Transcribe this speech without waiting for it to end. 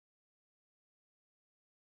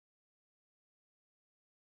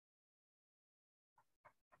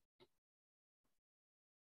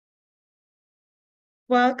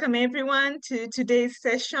Welcome everyone to today's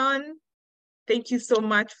session. Thank you so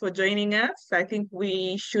much for joining us. I think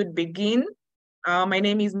we should begin. My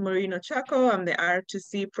name is Maureen Ochako. I'm the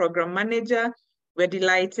R2C Program Manager. We're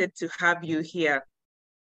delighted to have you here.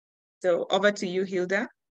 So over to you, Hilda.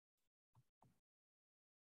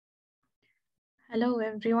 Hello,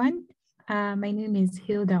 everyone. My name is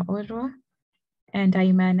Hilda Orwa, and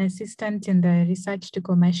I'm an assistant in the Research to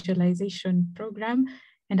Commercialization program,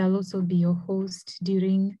 and I'll also be your host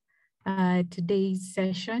during today's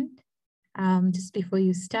session. Just before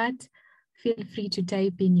you start, feel free to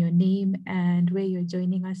type in your name and where you're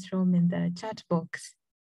joining us from in the chat box.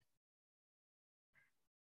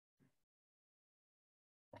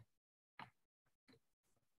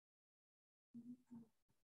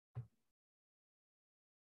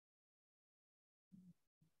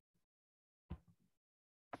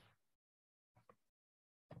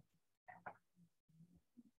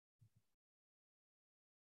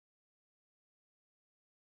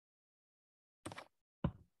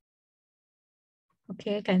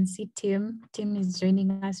 Okay, I can see Tim. Tim is joining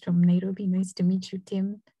us from Nairobi. Nice to meet you,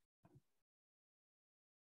 Tim.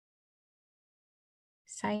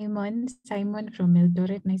 Simon from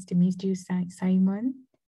Eldoret. Nice to meet you, Simon.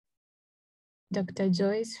 Dr.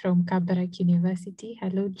 Joyce from Kabarak University.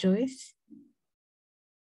 Hello, Joyce.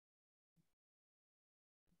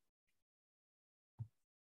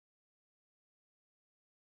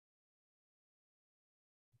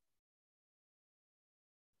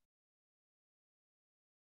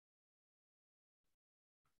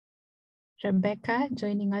 Rebecca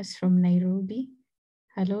joining us from Nairobi.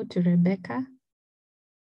 Hello to Rebecca.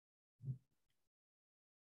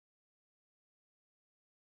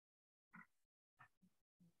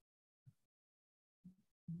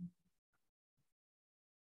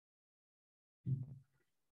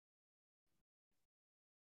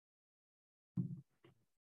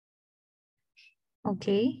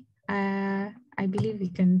 Okay, I believe we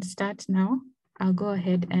can start now. I'll go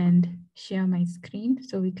ahead and share my screen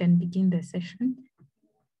so we can begin the session.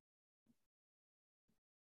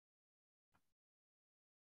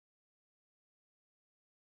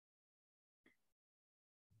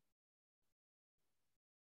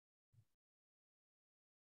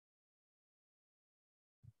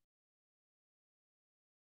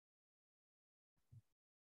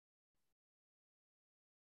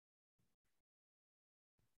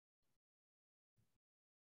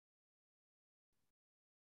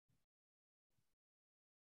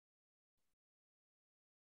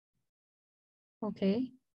 Okay,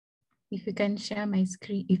 if you can share my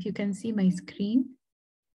screen, if you can see my screen.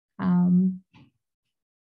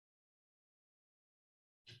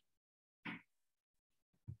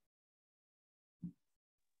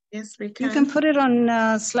 Yes, we can. You can put it on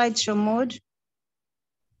slideshow mode.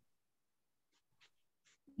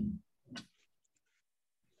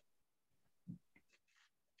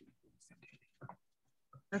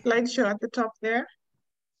 A slideshow at the top there.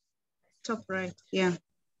 Top right, yeah.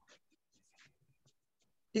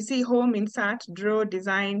 You see home, insert, draw,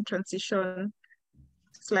 design, transition,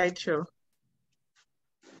 slideshow.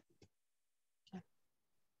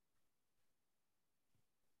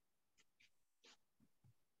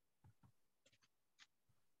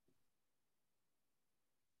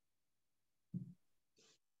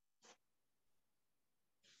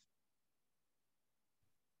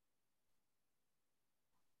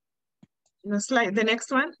 No, the next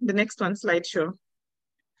one, slideshow.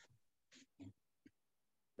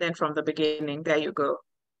 Then from the beginning, there you go.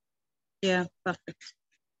 Yeah, perfect.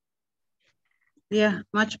 Yeah,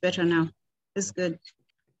 much better now. It's good.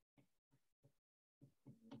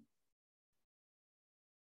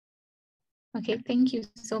 Okay, thank you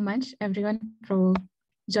so much, everyone, for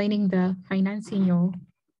joining the Financing Your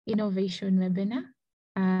Innovation webinar.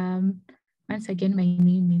 Once again, my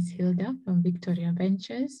name is Hilda from Victoria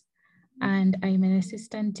Ventures, and I'm an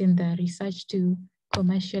assistant in the Research to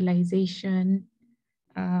Commercialization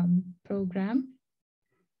program.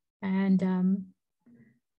 And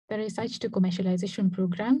the Research to Commercialization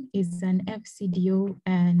program is an FCDO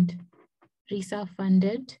and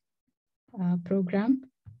RISA-funded program.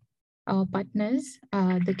 Our partners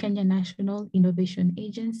are the Kenya National Innovation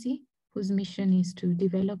Agency, whose mission is to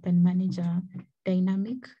develop and manage a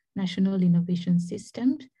dynamic national innovation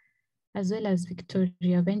system, as well as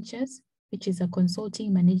Victoria Ventures, which is a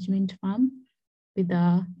consulting management firm with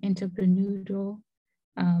an entrepreneurial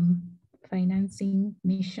financing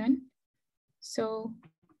mission. So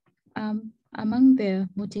among the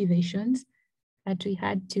motivations that we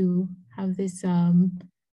had to have this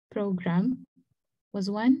program was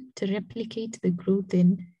one, to replicate the growth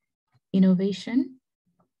in innovation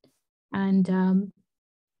and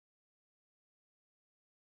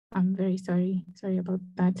I'm very sorry. Sorry about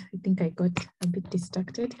that. I think I got a bit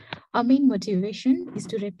distracted. Our main motivation is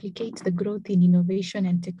to replicate the growth in innovation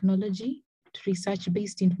and technology to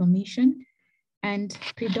research-based information, and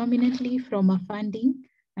predominantly from a funding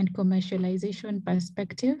and commercialization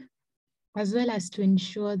perspective, as well as to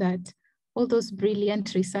ensure that all those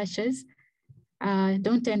brilliant researchers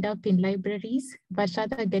don't end up in libraries, but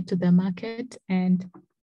rather get to the market and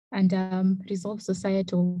resolve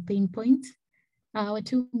societal pain points. Our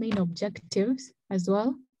two main objectives as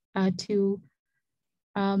well are to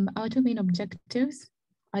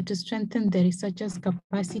strengthen the researchers'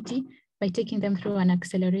 capacity by taking them through an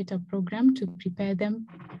accelerator program to prepare them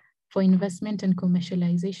for investment and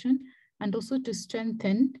commercialization, and also to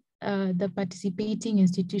strengthen the participating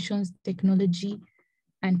institutions' technology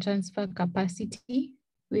and transfer capacity.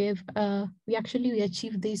 We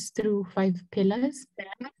achieve this through 5 pillars.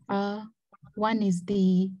 One is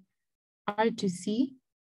the R2C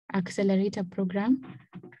accelerator program.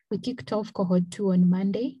 We kicked off Cohort 2 on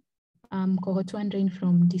Monday. Cohort 1 ran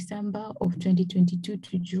from December of 2022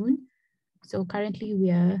 to June. So currently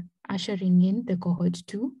we are ushering in the Cohort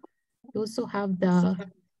 2. We also have the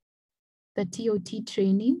TOT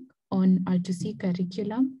training on R2C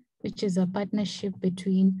curriculum, which is a partnership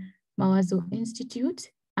between Mawazo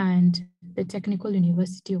Institute and the Technical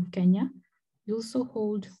University of Kenya. We also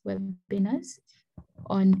hold webinars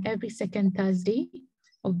on every second Thursday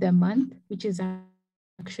of the month, which is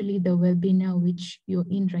actually the webinar which you're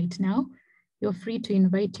in right now. You're free to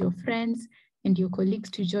invite your friends and your colleagues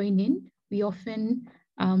to join in. We often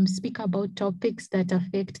speak about topics that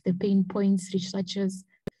affect the pain points researchers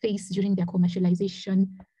face during their commercialization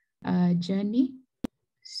journey.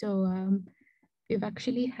 So we've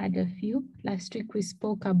actually had a few. Last week we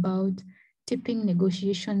spoke about tipping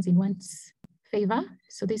negotiations in one's favor.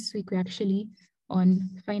 So this week we're actually on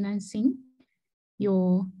financing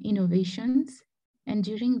your innovations. And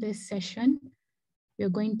during this session, we're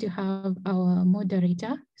going to have our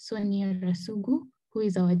moderator, Sonia Rasugu, who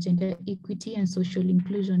is our gender equity and social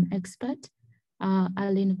inclusion expert.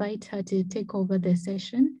 I'll invite her to take over the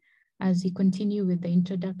session as we continue with the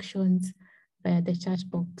introductions via the chat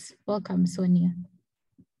box. Welcome, Sonia.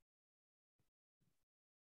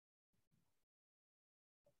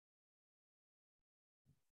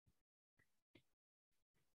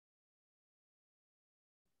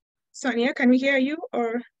 Sonia, can we hear you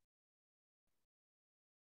or?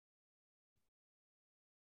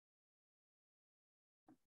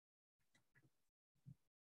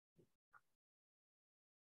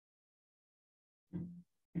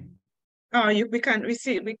 Oh, we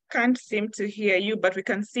can't seem to hear you, but we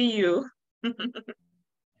can see you.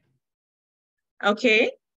 Okay.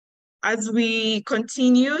 As we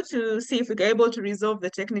continue to see if we're able to resolve the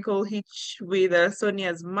technical hitch with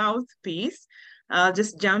Sonia's mouthpiece, I'll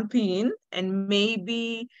just jump in and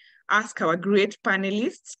maybe ask our great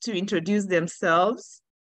panelists to introduce themselves.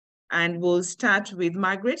 And we'll start with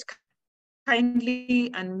Margaret. Kindly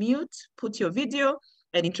unmute, put your video,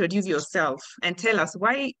 and introduce yourself and tell us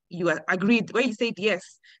why you agreed, why you said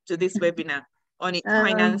yes to this webinar on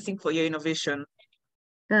financing for your innovation.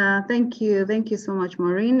 Thank you so much,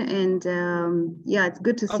 Maureen. And yeah, it's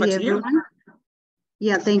good to see everyone.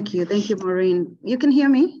 Yeah, thank you, Maureen. You can hear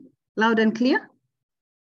me loud and clear?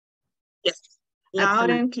 Yes, loud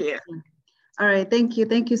and clear. All right, thank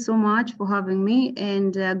you so much for having me,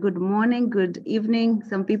 and good morning, good evening.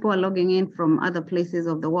 Some people are logging in from other places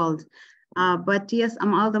of the world. But yes,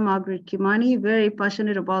 I'm Author Margaret Kimani, very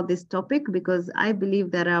passionate about this topic because I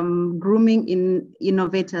believe that I'm grooming in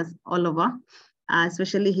innovators all over,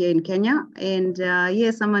 especially here in Kenya. And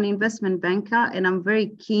yes, I'm an investment banker, and I'm very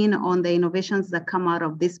keen on the innovations that come out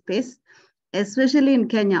of this space. Especially in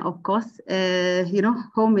Kenya, of course, you know,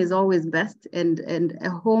 home is always best, and a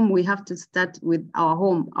home, we have to start with our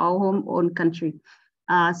home own country.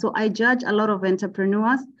 So I judge a lot of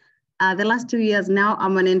entrepreneurs. The last 2 years now,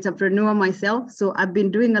 I'm an entrepreneur myself. So I've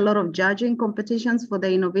been doing a lot of judging competitions for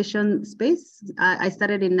the innovation space. I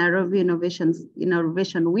started in Nairobi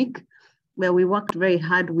Innovation Week, where we worked very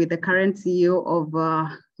hard with the current CEO of,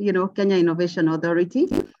 you know, Kenya Innovation Authority.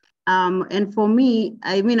 And for me,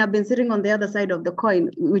 I mean, I've been sitting on the other side of the coin,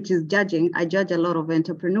 which is judging. I judge a lot of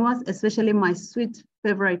entrepreneurs, especially my sweet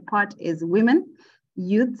favorite part is women,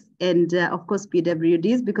 youth, and of course,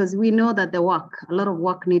 PWDs, because we know that a lot of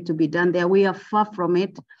work needs to be done there. We are far from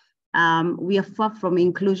it. We are far from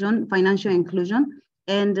inclusion, financial inclusion.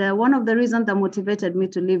 And one of the reasons that motivated me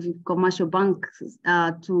to leave commercial banks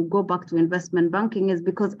to go back to investment banking is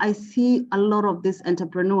because I see a lot of these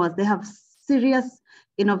entrepreneurs, they have serious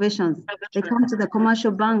innovations. They come to the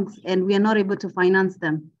commercial banks and we are not able to finance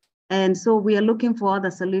them. And so we are looking for other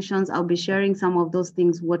solutions. I'll be sharing some of those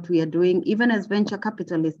things, what we are doing. Even as venture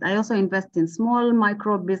capitalists, I also invest in small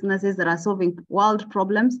micro businesses that are solving world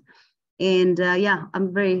problems. And yeah,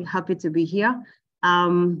 I'm very happy to be here.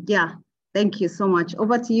 Yeah, thank you so much.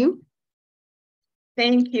 Over to you.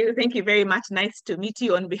 Thank you. Thank you very much. Nice to meet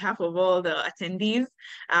you on behalf of all the attendees.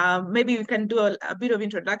 Maybe we can do a bit of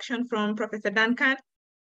introduction from Professor Duncan.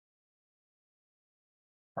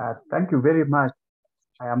 Thank you very much.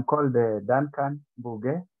 I am called Duncan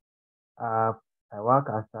Mbuge. I work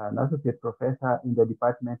as an associate professor in the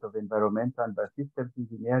Department of Environmental and Systems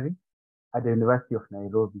Engineering at the University of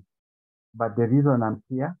Nairobi. But the reason I'm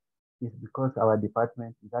here is because our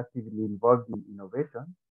department is actively involved in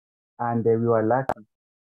innovation, and we were lucky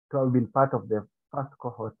to have been part of the first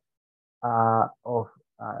cohort of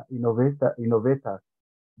innovators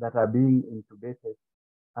that are being incubated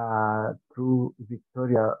through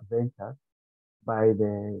Victoria Ventures by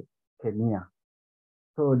the Kenya.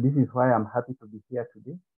 So this is why I'm happy to be here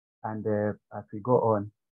today. And as we go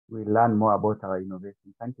on, we'll learn more about our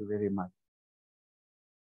innovation. Thank you very much.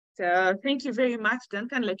 Thank you very much,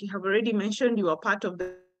 Duncan. Like you have already mentioned, you are part of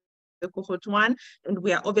the Cohort 1, and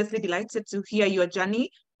we are obviously delighted to hear your journey.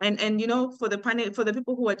 And you know, for the panel, for the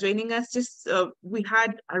people who are joining us, just we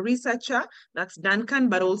had a researcher, that's Duncan,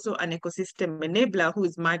 but also an ecosystem enabler who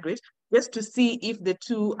is Margaret, just to see if the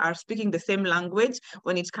two are speaking the same language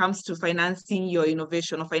when it comes to financing your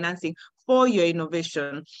innovation or financing for your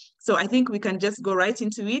innovation. So I think we can just go right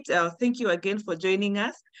into it. Thank you again for joining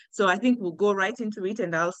us. So I think we'll go right into it,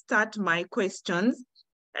 and I'll start my questions.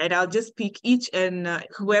 And I'll just pick each and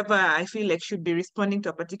whoever I feel like should be responding to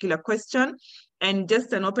a particular question. And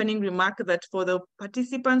just an opening remark that for the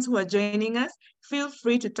participants who are joining us, feel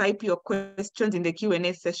free to type your questions in the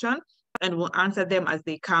Q&A session, and we'll answer them as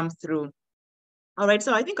they come through. All right,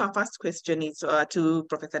 so I think our first question is to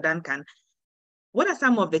Professor Duncan. What are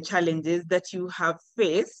some of the challenges that you have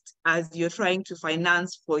faced as you're trying to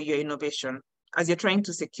finance for your innovation, as you're trying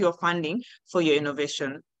to secure funding for your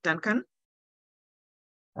innovation? Duncan?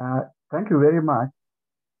 Thank you very much.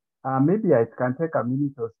 Maybe I can take a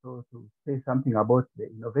minute or so to say something about the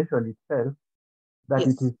innovation itself, that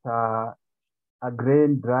Yes. it is a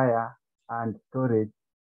grain dryer and storage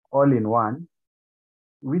all in one,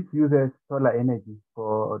 which uses solar energy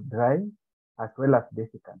for drying as well as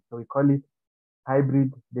desiccant. So we call it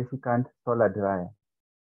hybrid desiccant solar dryer.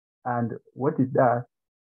 And what it does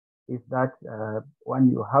is that when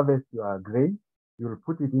you harvest your grain, you'll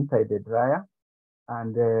put it inside the dryer,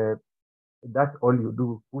 and that's all you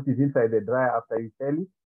do. Put it inside the dryer after you sell it,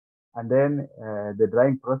 and then the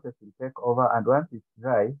drying process will take over. And once it's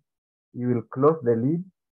dry, you will close the lid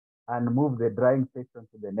and move the drying section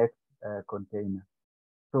to the next container.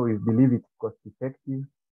 So we believe it's cost effective,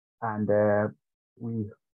 and we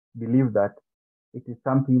believe that it is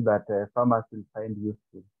something that farmers will find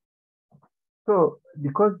useful. So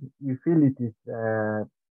because we feel it is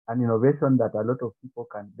an innovation that a lot of people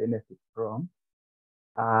can benefit from,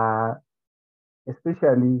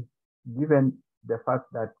 especially given the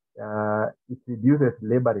fact that it reduces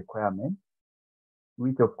labor requirements,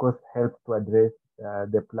 which of course helps to address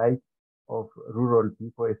the plight of rural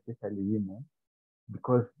people, especially women,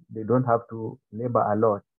 because they don't have to labor a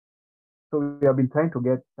lot. So we have been trying to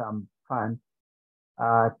get some funds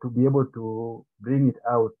to be able to bring it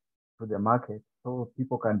out to the market so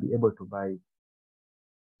people can be able to buy it.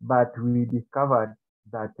 But we discovered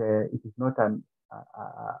that it is not an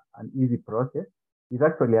easy process. It's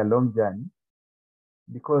actually a long journey,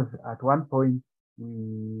 because at one point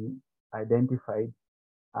we identified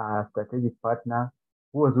a strategic partner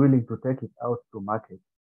who was willing to take it out to market.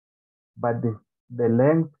 But the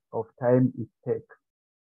length of time it takes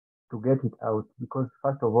to get it out, because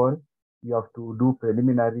first of all, you have to do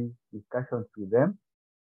preliminary discussions with them,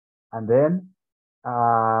 and then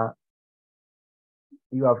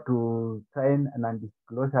you have to sign an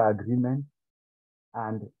non-disclosure agreement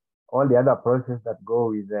and all the other processes that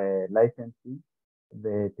go with the licensing,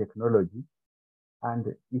 the technology. And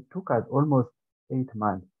it took us almost 8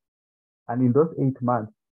 months. And in those 8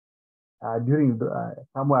 months, during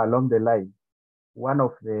somewhere along the line, one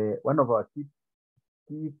of our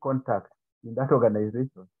key contacts in that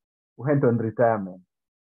organization went on retirement,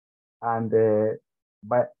 and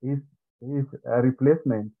by his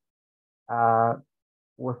replacement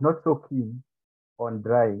was not so keen on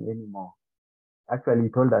drying anymore. Actually, he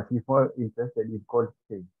told us he's more interested in cold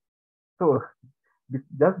chain. So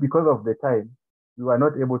just because of the time, we were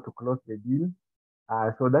not able to close the deal.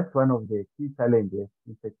 So that's one of the key challenges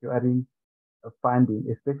in securing funding,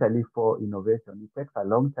 especially for innovation. It takes a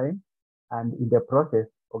long time, and in the process,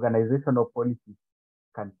 organizational policies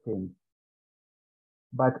can change.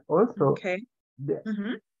 But also, Okay.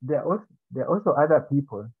 there are also other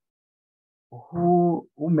people who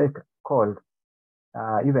make calls,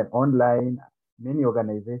 even online, many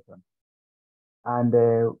organizations. And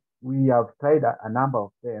we have tried a number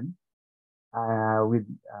of them with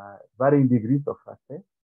varying degrees of success.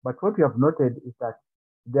 But what we have noted is that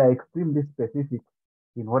they are extremely specific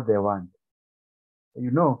in what they want.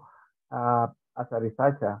 You know, as a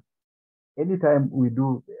researcher, anytime we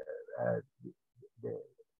do the,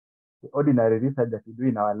 the ordinary research that we do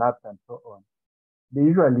in our labs and so on, they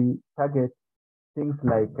usually target things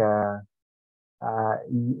like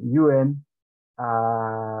UN,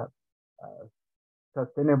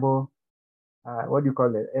 sustainable, what do you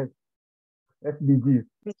call it? SDGs.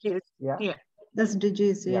 Yeah.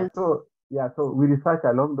 SDGs, yeah. So we research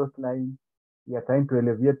along those lines. We are trying to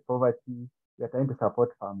alleviate poverty. We are trying to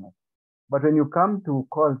support farmers. But when you come to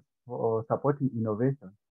calls for supporting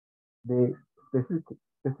innovation, they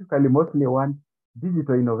specifically mostly want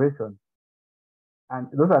digital innovation. And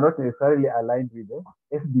those are not necessarily aligned with the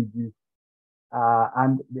SDGs.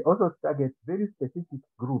 And they also target very specific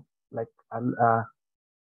groups, like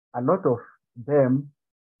a lot of them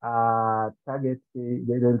target,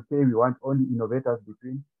 they'll say we want only innovators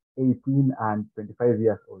between 18 and 25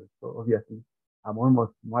 years old. So obviously, I'm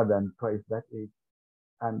almost more than twice that age.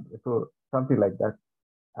 And so something like that,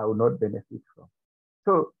 I will not benefit from.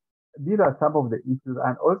 So these are some of the issues.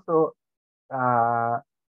 And also, as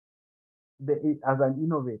an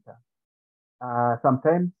innovator,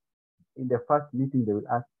 sometimes in the first meeting, they will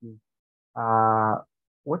ask you,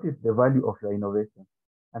 what is the value of your innovation?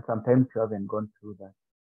 And sometimes you haven't gone through that.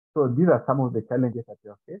 So these are some of the challenges that you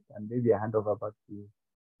have faced, and maybe I hand over back to you,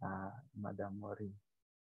 Madam Maureen.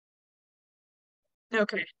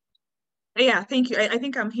 Okay. Yeah, thank you. I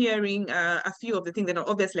think I'm hearing a few of the things that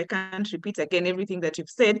obviously I can't repeat again everything that you've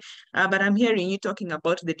said, but I'm hearing you talking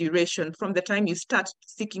about the duration from the time you start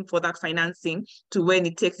seeking for that financing to when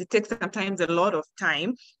it takes sometimes a lot of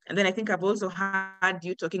time. And then I think I've also heard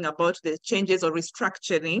you talking about the changes or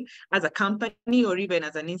restructuring as a company or even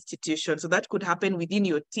as an institution. So that could happen within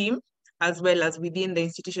your team as well as within the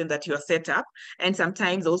institution that you are set up. And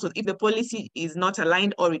sometimes also if the policy is not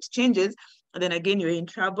aligned or it changes, then again, you're in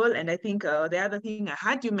trouble. And I think the other thing I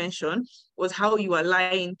had you mention was how you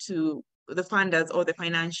align to the funders or the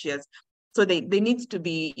financiers. So they need to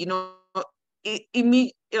be,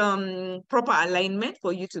 proper alignment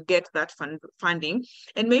for you to get that funding.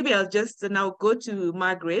 And maybe I'll just now go to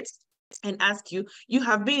Margaret and ask you, you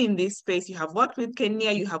have been in this space, you have worked with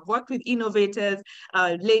Kenya, you have worked with innovators,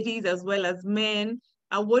 ladies as well as men.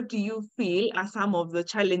 What do you feel are some of the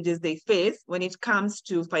challenges they face when it comes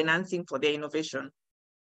to financing for their innovation?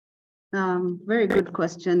 Very good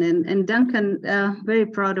question. And Duncan, very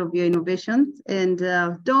proud of your innovations, and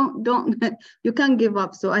don't you can't give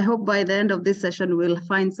up. So I hope by the end of this session, we'll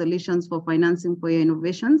find solutions for financing for your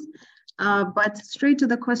innovations. But straight to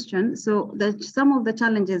the question. So some of the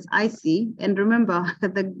challenges I see, and remember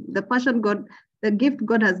the passion the gift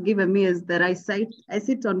God has given me is that I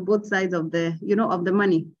sit on both sides of the, of the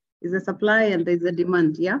money. Is a supply and there's a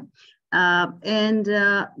demand, yeah?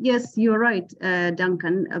 Yes, you're right,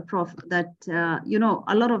 Duncan, Prof, that,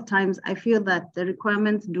 a lot of times I feel that the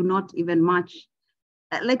requirements do not even match.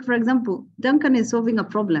 Like, for example, Duncan is solving a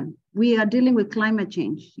problem. We are dealing with climate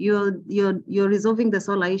change. You're resolving the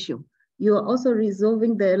solar issue. You're also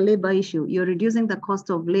resolving the labor issue. You're reducing the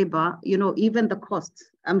cost of labor, even the costs.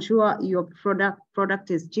 I'm sure your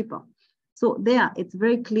product is cheaper. So there, it's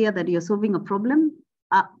very clear that you're solving a problem.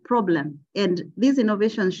 And these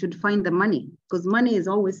innovations should find the money, because money is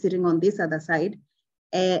always sitting on this other side.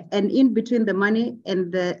 And in between the money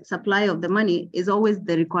and the supply of the money is always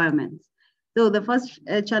the requirements. So the first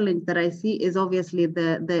challenge that I see is obviously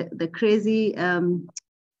the crazy, can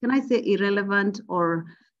I say irrelevant or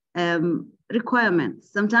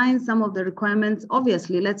requirements. Sometimes some of the requirements,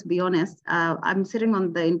 obviously, let's be honest, I'm sitting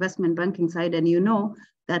on the investment banking side, and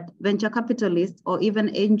that venture capitalists or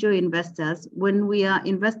even angel investors, when we are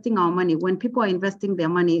investing our money, when people are investing their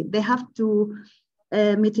money, they have to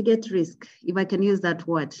mitigate risk, if I can use that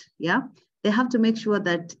word, yeah? They have to make sure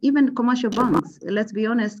that even commercial banks, let's be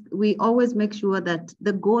honest, we always make sure that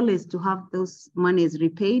the goal is to have those monies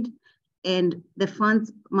repaid and the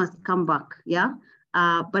funds must come back, yeah?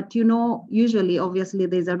 But usually, obviously,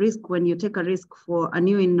 there's a risk when you take a risk for a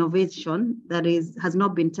new innovation that has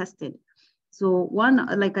not been tested. So one,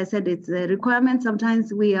 like I said, it's a requirement.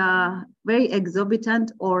 Sometimes we are very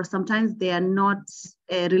exorbitant, or sometimes they are not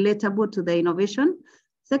relatable to the innovation.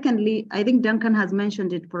 Secondly, I think Duncan has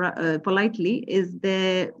mentioned it politely, is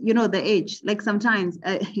the age. Like sometimes,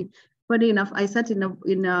 funny enough, I sat in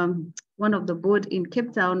one of the board in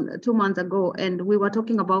Cape Town 2 months ago, and we were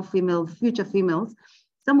talking about future females,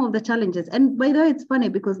 some of the challenges. And by the way, it's funny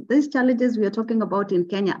because these challenges we are talking about in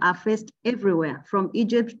Kenya are faced everywhere, from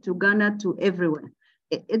Egypt to Ghana to everywhere.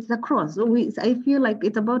 It's across. So I feel like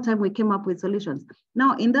it's about time we came up with solutions.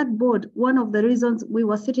 Now, in that board, one of the reasons we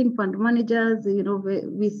were sitting fund managers,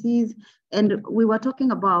 VCs, and we were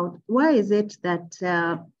talking about why is it that,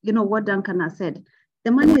 what Duncan has said,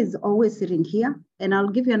 the money is always sitting here. And I'll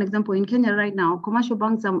give you an example. In Kenya right now, commercial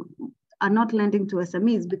banks are not lending to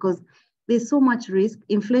SMEs because there's so much risk.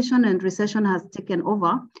 Inflation and recession has taken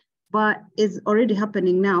over, but it's already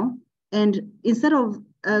happening now. And instead of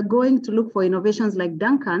going to look for innovations like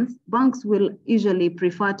Duncan's, banks will usually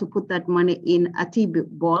prefer to put that money in a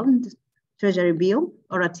T-bond, treasury bill,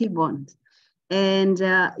 or a T-bond. And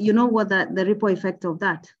you know what the ripple effect of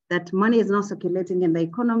that money is not circulating in the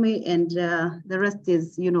economy, and the rest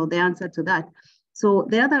is, the answer to that. So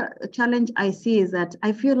the other challenge I see is that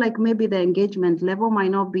I feel like maybe the engagement level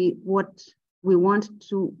might not be what we want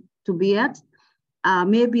to be at.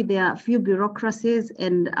 Maybe there are a few bureaucracies,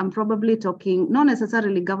 and I'm probably talking not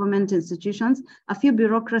necessarily government institutions, a few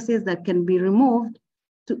bureaucracies that can be removed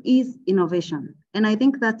to ease innovation. And I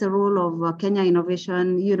think that's the role of Kenya Innovation,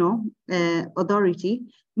 Authority,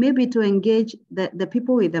 maybe to engage the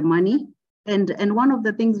people with the money. And one of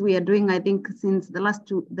the things we are doing, I think, since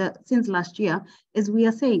last year, is we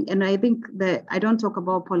are saying, and I think that I don't talk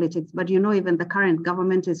about politics, but even the current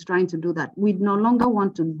government is trying to do that. We no longer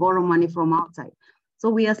want to borrow money from outside. So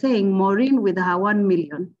we are saying Maureen with her 1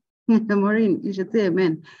 million, Maureen, you should say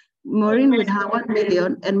amen. Maureen with her 1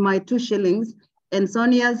 million and my 2 shillings, and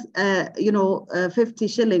Sonia's 50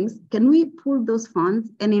 shillings, can we pull those funds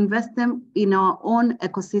and invest them in our own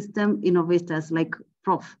ecosystem innovators like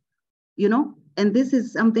Prof? And this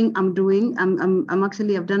is something I'm doing.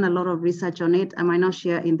 I've done a lot of research on it. I might not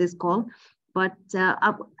share in this call, but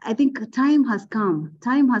I think time has come.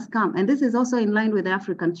 Time has come. And this is also in line with the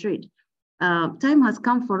African trade. Time has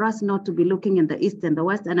come for us not to be looking in the East and the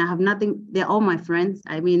West. And I have nothing, they're all my friends.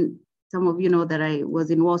 I mean, some of you know that I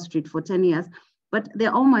was in Wall Street for 10 years, but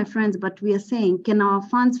they're all my friends. But we are saying, can our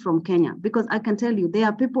funds from Kenya? Because I can tell you, there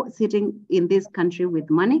are people sitting in this country with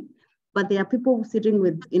money, but there are people sitting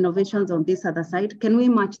with innovations on this other side. Can we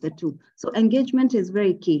match the two? So engagement is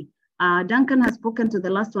very key. Duncan has spoken to the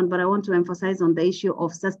last one, but I want to emphasize on the issue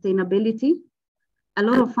of sustainability. A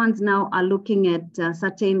lot of funds now are looking at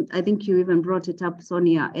certain, I think you even brought it up,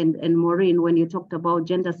 Sonia and Maureen, when you talked about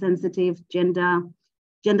gender sensitive,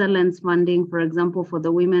 gender lens funding, for example, for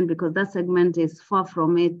the women, because that segment is far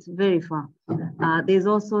from it, very far. There's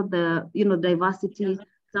also the, diversity.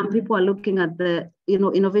 Some people are looking at the,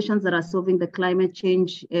 innovations that are solving the climate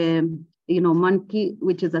change, monkey,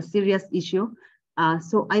 which is a serious issue.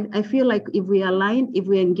 So I feel like if we align, if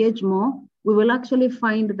we engage more, we will actually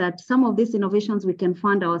find that some of these innovations we can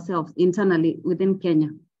fund ourselves internally within Kenya.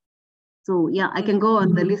 So yeah, I can go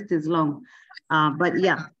on, the list is long, but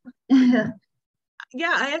yeah.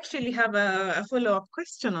 Yeah, I actually have a follow-up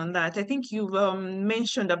question on that. I think you've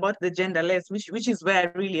mentioned about the genderless, which is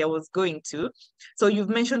where really I was going to. So you've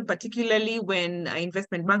mentioned particularly when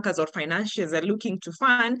investment bankers or financiers are looking to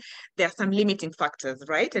fund, there are some limiting factors,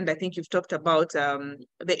 right? And I think you've talked about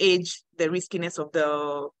the age, the riskiness of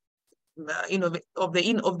the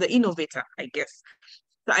innovator, I guess.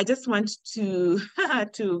 So I just want to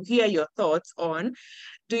to hear your thoughts on,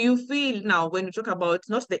 do you feel now when you talk about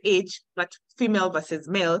not the age, but female versus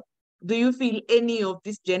male, do you feel any of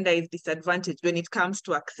this gender is disadvantaged when it comes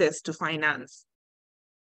to access to finance?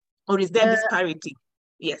 Or is there disparity?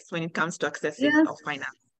 Yes, when it comes to accessing of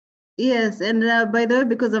finance. Yes, and by the way,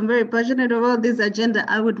 because I'm very passionate about this agenda,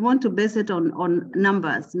 I would want to base it on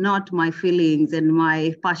numbers, not my feelings and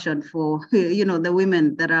my passion for, the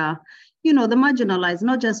women that are, the marginalized,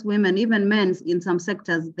 not just women, even men in some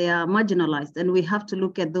sectors, they are marginalized. And we have to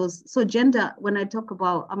look at those. So gender, when I talk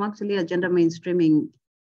about, I'm actually a gender mainstreaming.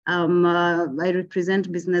 I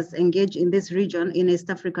represent Business Engage in this region, in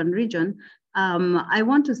East African region. I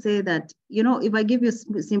want to say that, if I give you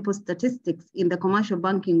simple statistics in the commercial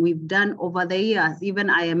banking we've done over the years, even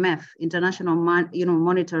IMF, International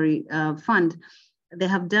Monetary Fund, they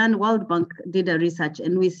have done, World Bank did a research,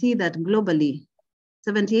 and we see that globally,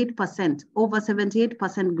 78%, over 78%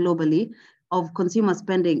 globally of consumer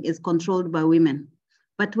spending is controlled by women.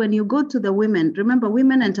 But when you go to the women, remember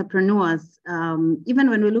women entrepreneurs, even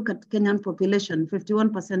when we look at Kenyan population,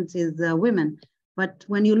 51% is women. But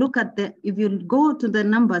when you look at if you go to the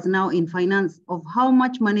numbers now in finance of how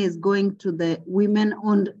much money is going to the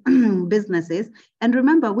women-owned businesses, and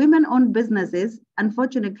remember, women-owned businesses,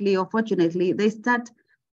 unfortunately or fortunately, they start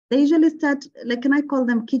they usually start, like, can I call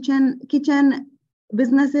them kitchen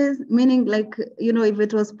businesses, meaning like, you know, if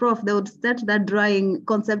it was Prof, they would start that drying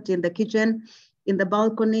concept in the kitchen, in the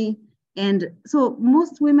balcony. And so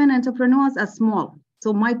most women entrepreneurs are small.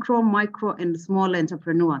 So micro, and small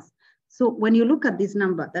entrepreneurs. So when you look at this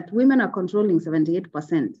number, that women are controlling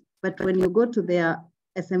 78%, but when you go to their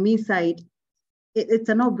SME side, it's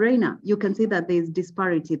a no-brainer. You can see that there's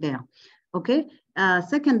disparity there. Okay.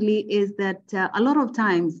 Secondly, is that a lot of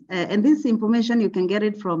times, and this information you can get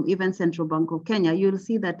it from even Central Bank of Kenya, you'll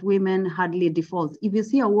see that women hardly default. If you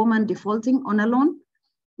see a woman defaulting on a loan,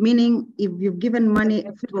 meaning if you've given money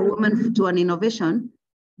to a woman to an innovation,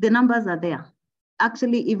 the numbers are there.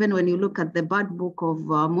 Actually, even when you look at the bad book of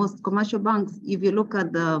most commercial banks, if you look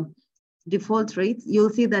at the default rates, you'll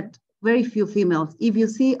see that very few females. If you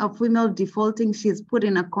see a female defaulting, she's put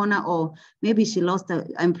in a corner, or maybe she lost her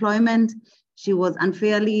employment, she was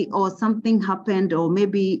unfairly, or something happened, or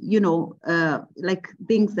maybe, you know, like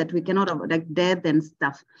things that we cannot have, like death and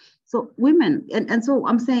stuff. So women, and so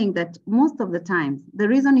I'm saying that most of the time, the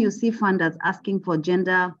reason you see funders asking for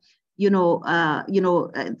gender,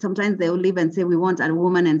 sometimes they will leave and say, we want a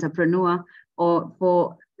woman entrepreneur, or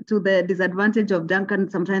to the disadvantage of Duncan,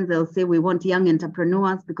 sometimes they'll say we want young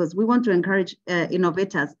entrepreneurs because we want to encourage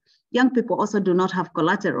innovators. Young people also do not have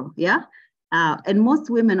collateral, yeah? And most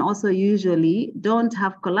women also usually don't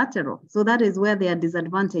have collateral. So that is where they are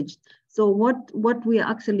disadvantaged. So what we are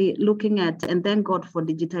actually looking at, and thank God for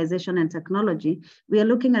digitization and technology, we are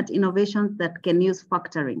looking at innovations that can use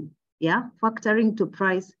factoring, yeah? Factoring to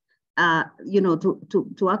price,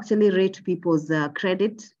 to actually rate people's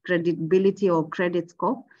credibility or credit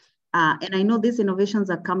score. And I know these innovations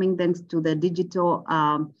are coming thanks to the digital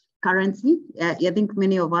currency. I think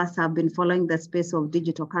many of us have been following the space of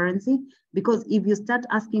digital currency, because if you start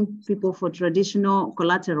asking people for traditional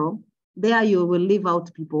collateral, there you will leave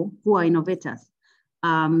out people who are innovators.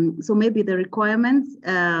 So maybe the requirements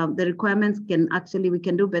can actually, we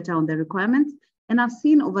can do better on the requirements. And I've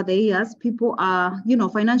seen over the years, people are,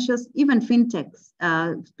 financials, even fintechs,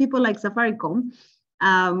 people like Safaricom.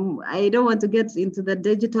 I don't want to get into the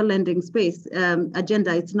digital lending space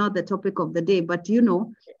agenda. It's not the topic of the day, but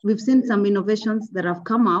we've seen some innovations that have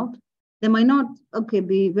come out. They might not,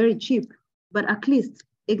 be very cheap, but at least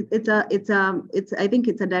I think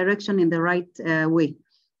it's a direction in the right way.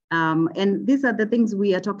 And these are the things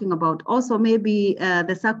we are talking about. Also, maybe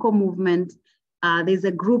the SACCO movement. There's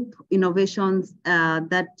a group innovations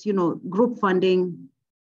that, group funding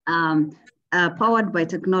powered by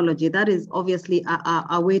technology. That is obviously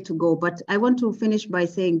a way to go. But I want to finish by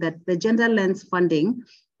saying that the gender lens funding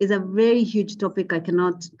is a very huge topic. I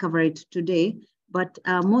cannot cover it today. But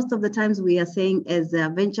most of the times we are saying, as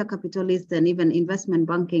venture capitalists and even investment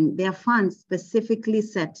banking, there are funds specifically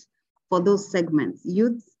set for those segments.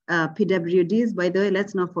 Youth, PWDs, by the way,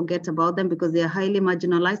 let's not forget about them, because they are highly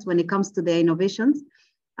marginalized when it comes to their innovations.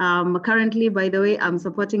 Currently, by the way, I'm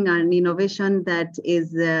supporting an innovation that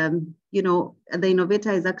is, the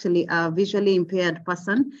innovator is actually a visually impaired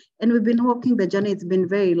person. And we've been walking the journey. It's been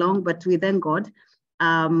very long, but we thank God.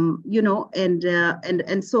 And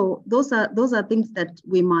so those are things that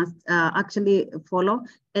we must actually follow.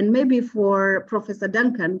 And maybe for Professor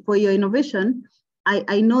Duncan, for your innovation,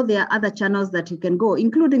 I know there are other channels that you can go,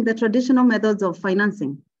 including the traditional methods of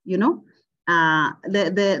financing. I know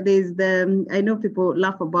people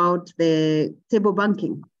laugh about the table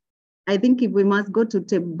banking. I think if we must go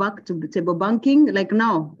back to table banking, like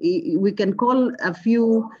now, we can call a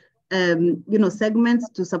few segments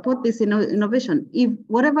to support this innovation. If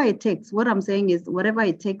whatever it takes, what I'm saying is whatever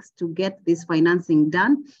it takes to get this financing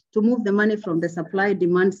done, to move the money from the supply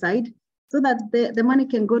demand side, so that the money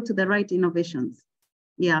can go to the right innovations.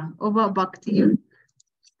 Yeah, back to you.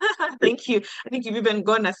 Thank you. I think you've even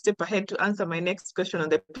gone a step ahead to answer my next question on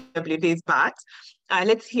the PWDs, but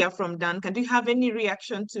let's hear from Duncan. Do you have any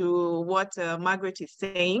reaction to what Margaret is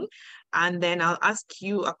saying? And then I'll ask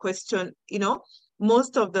you a question.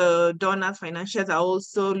 Most of the donors, financiers, are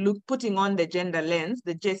also putting on the gender lens,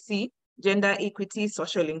 the JESI, gender equity,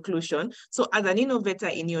 social inclusion. So as an innovator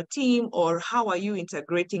in your team, or how are you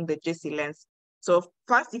integrating the JESI lens? So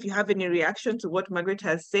first, if you have any reaction to what Margaret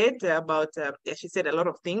has said about, she said a lot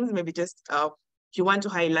of things, maybe just if you want to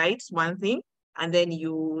highlight one thing, and then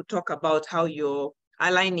you talk about how you're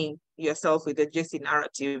aligning yourself with the JESI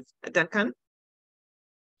narrative. Duncan?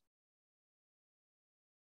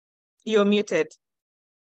 You're muted.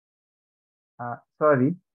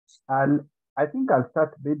 Sorry. I think I'll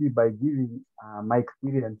start maybe by giving my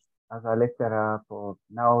experience as a lecturer for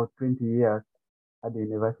now 20 years at the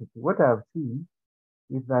university. What I've seen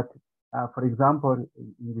is that, for example,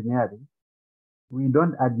 in engineering, we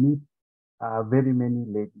don't admit very many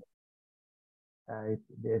ladies.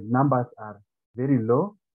 The numbers are very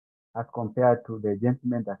low as compared to the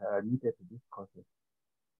gentlemen that are admitted to these courses.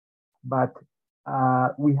 But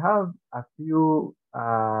we have a few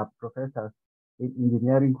professors in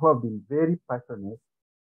engineering who have been very passionate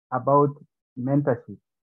about mentorship.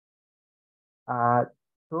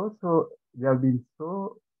 So they have been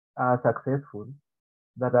so successful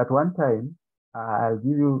that at one time, I'll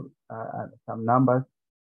give you some numbers.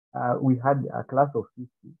 We had a class of 50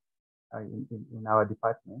 in our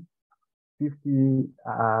department, 50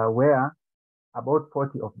 where about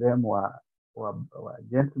 40 of them were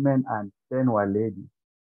gentlemen and 10 were ladies.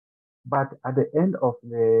 But at the end of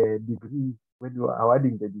the degree, when we were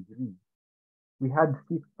awarding the degree, we had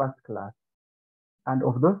 6 first class, and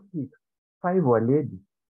of those 6, 5 were ladies.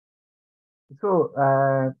 So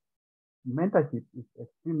mentorship is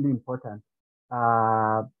extremely important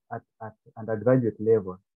at undergraduate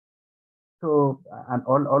level. So, and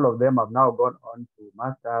all of them have now gone on to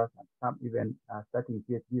masters, and some even starting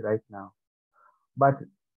PhD right now. But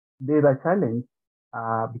there's a challenge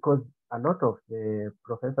because a lot of the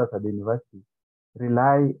professors at the university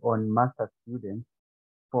rely on master students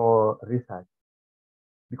for research,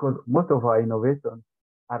 because most of our innovations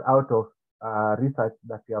are out of research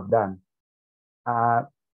that we have done.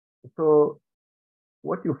 So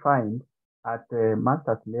what you find at the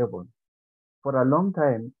master's level, for a long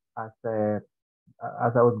time, as I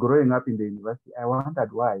was growing up in the university, I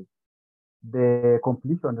wondered why the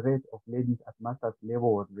completion rate of ladies at master's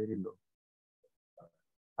level was very low.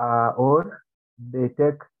 Or they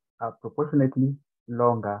take proportionately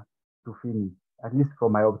longer to finish, at least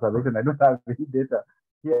from my observation. I don't have any data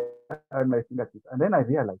here on my fingertips. And then I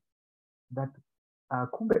realized that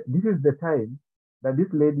this is the time that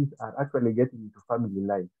these ladies are actually getting into family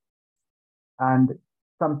life. And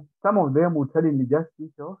some of them would suddenly just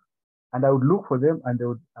switch off, and I would look for them, and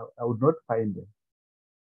I would not find them.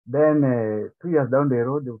 Then 2 years down the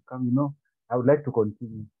road, they would come, I would like to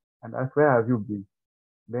continue. And ask, where have you been?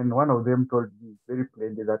 Then one of them told me very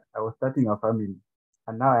plainly that I was starting a family,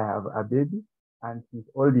 and now I have a baby, and she's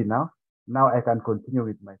old enough. Now I can continue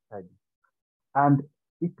with my study. And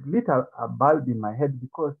it lit a bulb in my head,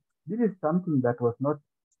 because this is something that was not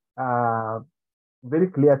very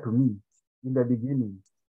clear to me in the beginning.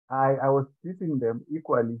 I was treating them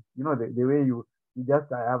equally, the way you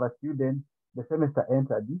just have a student, the semester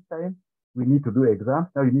ends at this time, we need to do exams,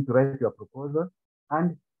 now you need to write your proposal.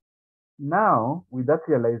 And now, with that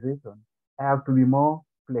realization, I have to be more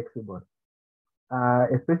flexible,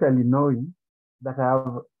 especially knowing that I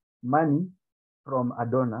have money from a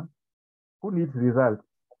donor who needs results.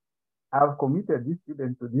 I've committed this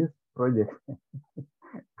student to this project,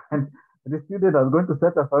 and the student is going to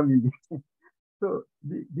start a family. So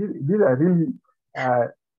these are really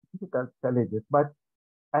difficult challenges, but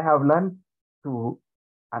I have learned to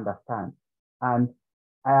understand, and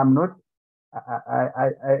I am not.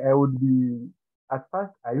 I would be, at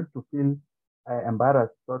first I used to feel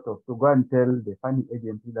embarrassed sort of to go and tell the funding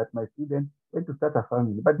agency that my student went to start a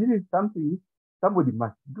family. But this is something somebody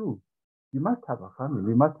must do. You must have a family.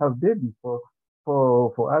 We must have babies for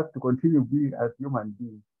us to continue being as human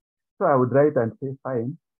beings. So I would write and say,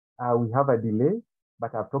 fine, we have a delay,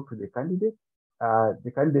 but I've talked to the candidate.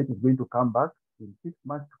 The candidate is going to come back in 6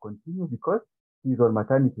 months to continue because he's on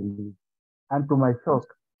maternity leave. And to my shock,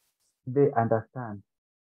 they understand,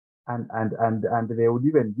 and they would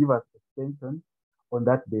even give us extension on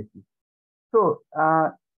that basis. So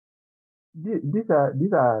these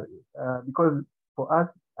are because for us,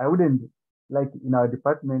 I wouldn't, like in our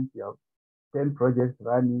department, we have 10 projects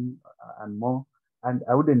running and more, and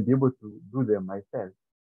I wouldn't be able to do them myself.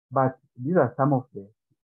 But these are some of the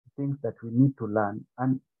things that we need to learn,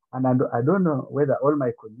 and I don't know whether all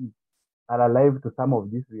my colleagues are alive to some of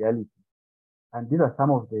these realities. And these are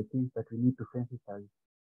some of the things that we need to sensitize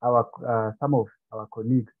some of our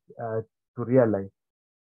colleagues to realize.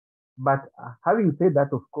 But having said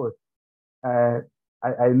that, of course,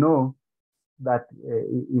 I know that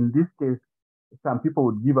in this case, some people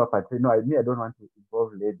would give up and say, no, I don't want to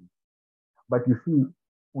involve ladies. But you see,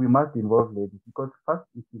 we must involve ladies, because first,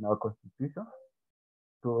 it's in our constitution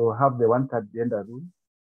to have the one-third gender rule.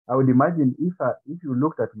 I would imagine if you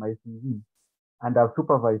looked at my CV and I've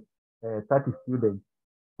supervised 30 students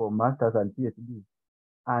for masters and PhD,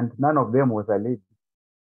 and none of them was a lady,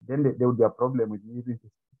 then there would be a problem with me.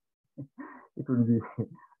 It would be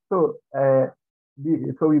so.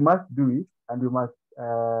 So we must do it, and we must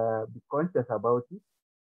be conscious about it.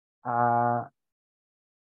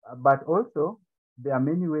 But also, there are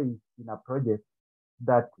many ways in a project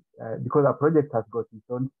that, because a project has got its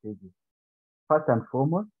own stages. first and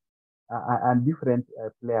foremost, and different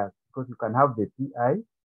players, because you can have the PI,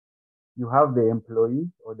 you have the employees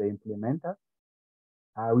or the implementers.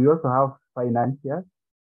 We also have financiers,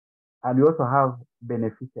 and we also have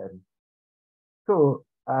beneficiaries. So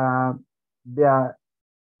there,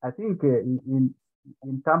 I think in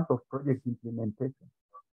terms of project implementation,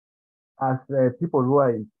 as people who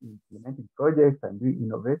are implementing projects and doing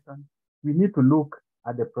innovation, we need to look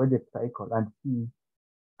at the project cycle and see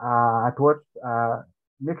at what,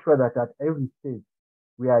 make sure that at every stage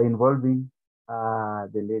we are involving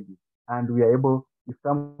the ladies, and we are able, if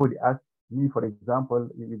somebody asks me, for example,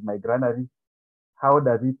 with my granary, how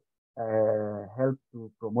does it help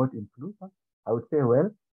to promote inclusion? I would say,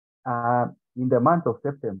 well, in the month of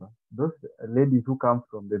September, those ladies who come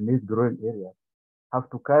from the maize growing area have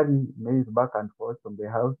to carry maize back and forth from the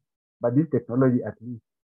house, but this technology at least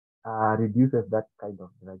reduces that kind of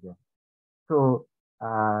drudgery. So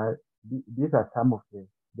these are some of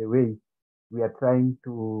the ways we are trying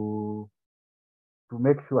to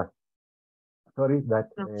make sure,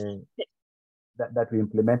 that we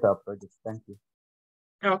implement our projects. Thank you.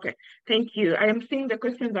 Okay, thank you. I am seeing the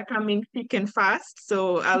questions are coming thick and fast,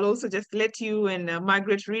 so I'll also just let you and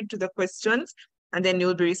Margaret read to the questions, and then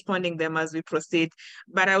you'll be responding them as we proceed.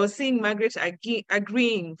 But I was seeing Margaret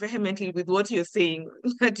agreeing vehemently with what you're saying.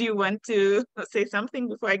 Do you want to say something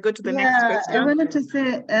before I go to the next question? I wanted to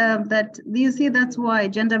say that, you see, that's why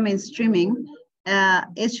gender mainstreaming,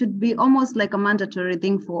 it should be almost like a mandatory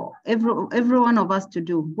thing for every one of us to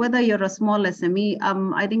do, whether you're a small SME.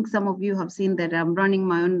 I think some of you have seen that I'm running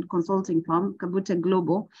my own consulting firm, Kabute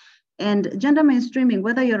Global, and gender mainstreaming,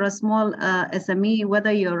 whether you're a small SME,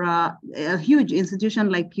 whether you're a huge institution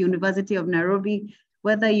like University of Nairobi,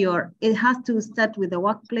 whether it has to start with the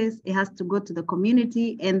workplace, it has to go to the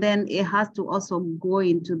community, and then it has to also go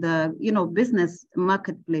into the business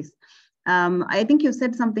marketplace. I think you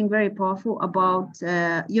said something very powerful about,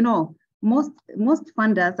 most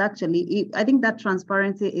funders actually, I think that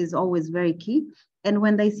transparency is always very key. And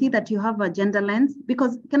when they see that you have a gender lens,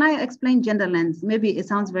 because can I explain gender lens? Maybe it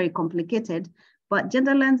sounds very complicated, but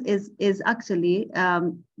gender lens is actually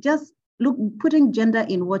just putting gender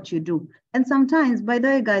in what you do. And sometimes, by the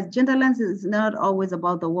way, guys, gender lens is not always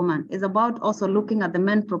about the woman. It's about also looking at the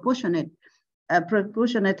men proportionately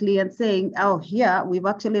and saying, oh, here we've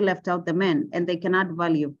actually left out the men and they can add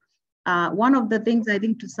value. One of the things I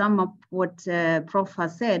think, to sum up what Prof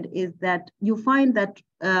has said, is that you find that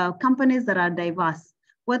companies that are diverse,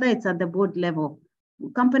 whether it's at the board level,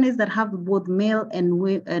 companies that have both male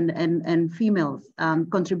and females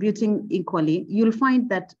contributing equally, you'll find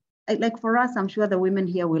that, like for us, I'm sure the women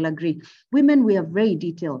here will agree, women, we are very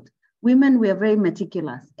detailed. Women, we are very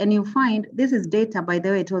meticulous. And you find, this is data, by the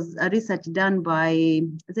way, it was a research done by,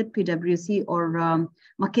 is it PwC or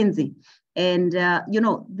McKinsey? And,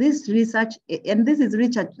 this research, and this is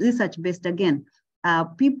research-based again,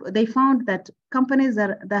 they found that companies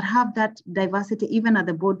that have that diversity, even at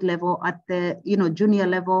the board level, at the junior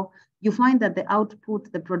level, you find that the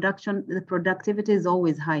output, the production, the productivity is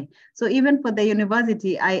always high. So even for the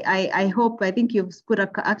university, I think you've put an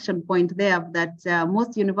action point there that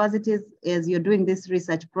most universities, as you're doing this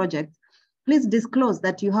research project, please disclose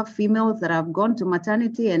that you have females that have gone to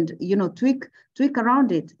maternity and tweak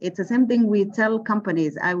around it. It's the same thing we tell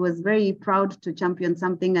companies. I was very proud to champion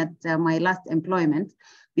something at my last employment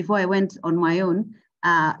before I went on my own.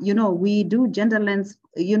 We do gender lens,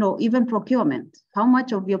 even procurement. How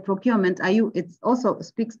much of your procurement are you? It also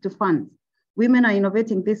speaks to funds. Women are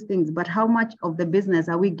innovating these things, but how much of the business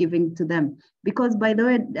are we giving to them? Because, by the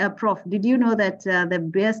way, Prof, did you know that the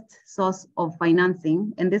best source of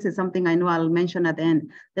financing, and this is something I know I'll mention at the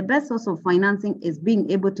end, the best source of financing is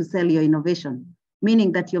being able to sell your innovation,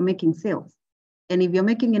 meaning that you're making sales. And if you're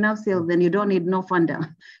making enough sales, then you don't need no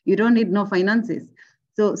funder. You don't need no finances.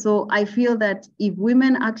 So I feel that if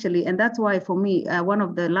women actually, and that's why for me, one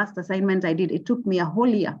of the last assignments I did, it took me a whole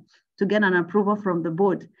year to get an approval from the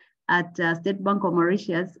board at State Bank of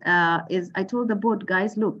Mauritius, is I told the board,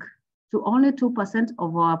 guys, look, to only 2%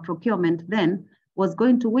 of our procurement then was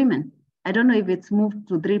going to women. I don't know if it's moved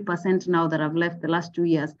to 3% now that I've left the last 2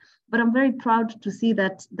 years, but I'm very proud to see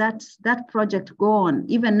that project go on.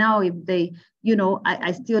 Even now, if they,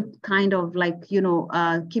 I still kind of like,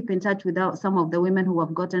 keep in touch with some of the women who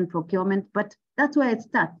have gotten procurement, but that's where it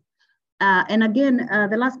starts. And again,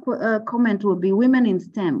 the last comment will be women in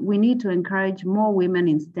STEM. We need to encourage more women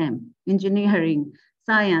in STEM, engineering,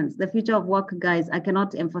 science, the future of work, guys. I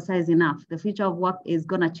cannot emphasize enough. The future of work is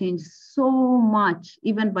going to change so much,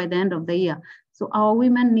 even by the end of the year. So our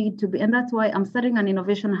women need to be, and that's why I'm starting an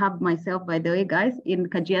innovation hub myself, by the way, guys, in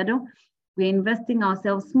Kajiado. We're investing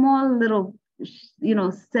ourselves small little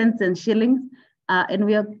cents and shillings, and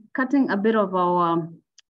we are cutting a bit of our,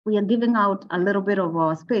 we are giving out a little bit of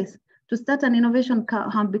our space to start an innovation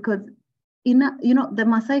hub, because the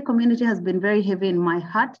Maasai community has been very heavy in my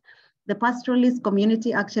heart. The pastoralist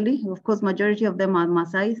community, actually, of course, majority of them are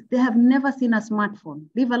Maasai. They have never seen a smartphone,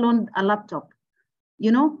 leave alone a laptop.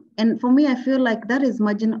 And for me, I feel like that is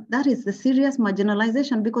the serious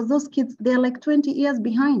marginalization, because those kids, they're like 20 years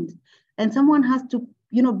behind, and someone has to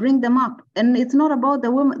bring them up. And it's not about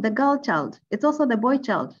the girl child, it's also the boy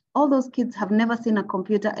child. All those kids have never seen a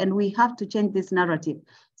computer, and we have to change this narrative.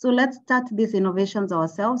 So let's start these innovations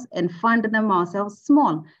ourselves and fund them ourselves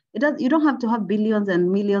small. You don't have to have billions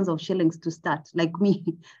and millions of shillings to start, like me.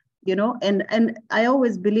 And I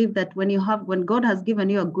always believe that when God has given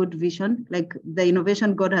you a good vision, like the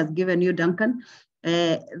innovation God has given you, Duncan,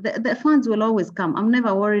 the funds will always come. I'm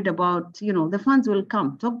never worried about, the funds will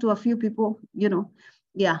come. Talk to a few people,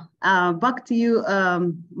 Yeah. Back to you,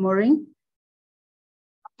 Maureen.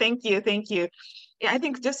 Thank you. Yeah, I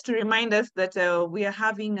think just to remind us that we are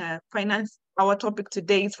having our topic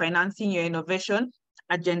today is financing your innovation,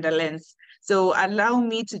 agenda lens. So allow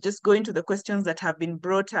me to just go into the questions that have been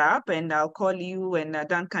brought up, and I'll call you and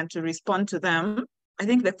Duncan to respond to them. I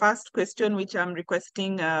think the first question, which I'm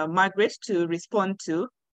requesting Margaret to respond to,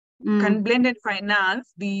 can blended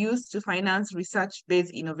finance be used to finance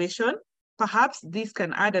research-based innovation? Perhaps this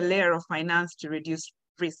can add a layer of finance to reduce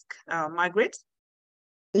risk. Margaret?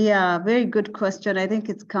 Yeah, very good question. I think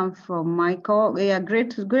it's come from Michael. Yeah,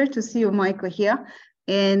 great to see you, Michael, here.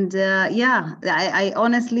 And yeah, I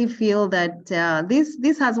honestly feel that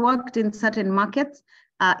this has worked in certain markets.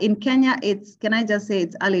 In Kenya, can I just say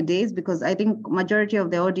it's early days, because I think majority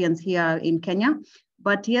of the audience here are in Kenya.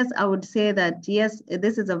 But yes, I would say that yes,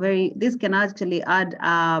 this can actually add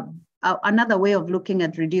another way of looking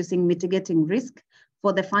at mitigating risk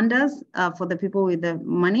for the funders, for the people with the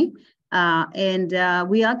money. And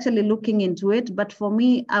we're actually looking into it. But for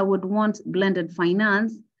me, I would want blended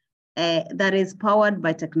finance that is powered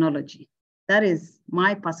by technology. That is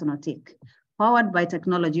my personal take. Powered by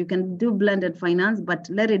technology. You can do blended finance, but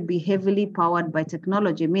let it be heavily powered by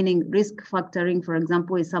technology, meaning risk factoring, for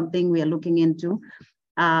example, is something we are looking into.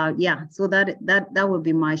 Yeah, so that would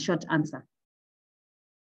be my short answer.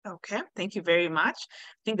 Okay, thank you very much.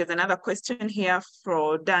 I think there's another question here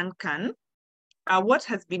for Duncan. What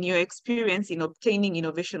has been your experience in obtaining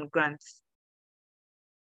innovation grants?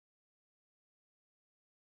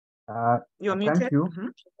 You're muted. Thank you. Mm-hmm.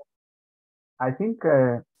 I think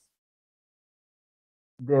I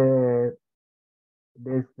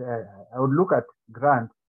would look at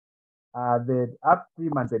grants, the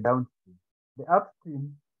upstream and the downstream. The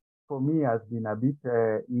upstream for me has been a bit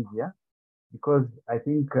easier, because I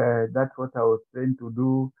think that's what I was trained to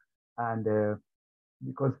do, and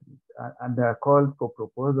because and there are calls for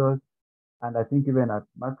proposals, and I think even at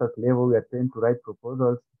master's level we are trained to write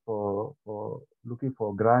proposals for looking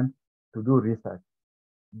for grants to do research.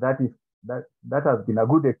 That has been a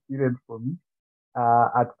good experience for me.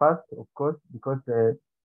 At first, of course, because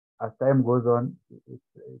as time goes on, it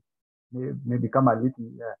may become a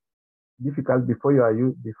little difficult before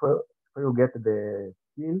you get the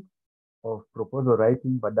skill of proposal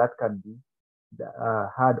writing, but that can be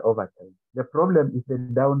hard over time. The problem is the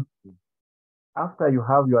downstream. After you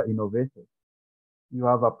have your innovation, you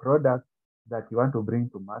have a product that you want to bring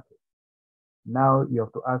to market. Now you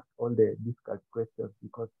have to ask all the difficult questions,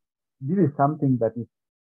 because this is something that is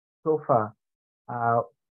so far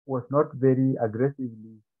was not very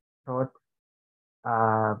aggressively taught,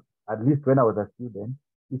 at least when I was a student.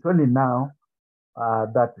 It's only now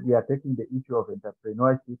that we are taking the issue of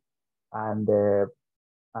entrepreneurship and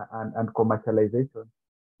commercialization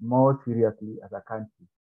more seriously as a country.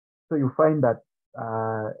 So you find that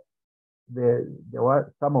there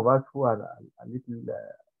were some of us who are a little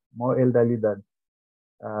more elderly than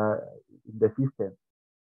in the system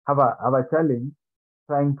have a challenge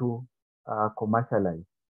trying to commercialize.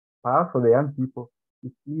 Perhaps for the young people,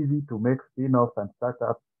 it's easy to make spin-offs and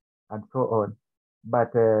startups and so on,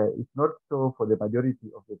 but it's not so for the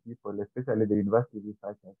majority of the people, especially the university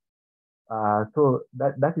researchers. So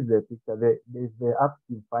that is the picture. There is the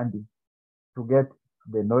upstream funding to get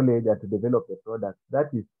the knowledge and to develop the product. That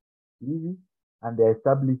is easy, and the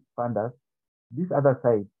established funders. This other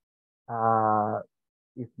side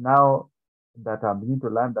is now that I'm beginning to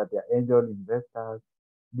learn that there are angel investors,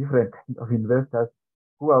 different kinds of investors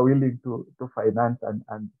who are willing to finance,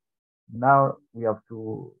 and now we have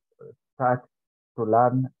to start to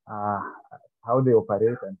learn how they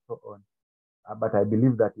operate and so on. But I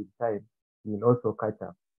believe that in time, we'll also catch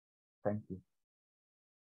up. Thank you.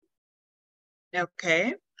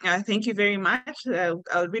 Okay, thank you very much.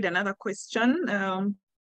 I'll read another question.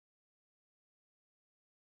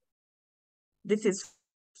 This is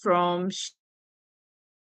from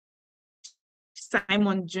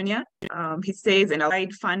Simon Jr. He says, and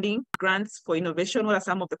applied funding, grants for innovation, what are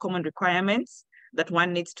some of the common requirements that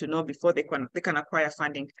one needs to know before they can acquire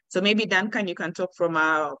funding? So maybe Duncan, you can talk from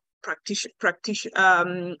a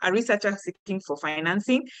a researcher seeking for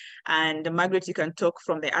financing, and Margaret, you can talk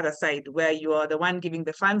from the other side where you are the one giving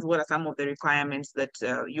the funds. What are some of the requirements that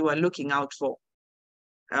you are looking out for?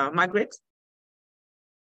 Margaret?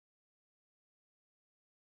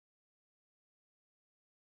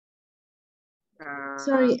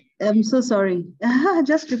 Sorry, I'm so sorry.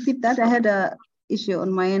 Just repeat that. I had a issue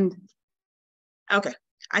on my end. Okay,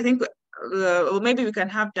 I think maybe we can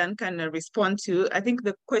have Duncan respond to. I think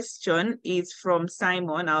the question is from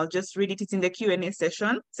Simon. I'll just read it. It's in the Q&A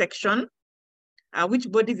section.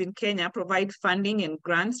 Which bodies in Kenya provide funding and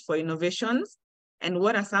grants for innovations? And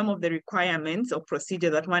what are some of the requirements or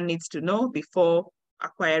procedures that one needs to know before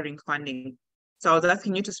acquiring funding? So I was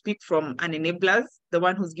asking you to speak from an enabler, the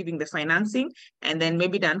one who's giving the financing, and then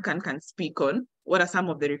maybe Duncan can speak on what are some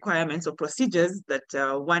of the requirements or procedures that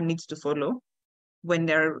one needs to follow when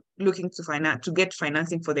they're looking to get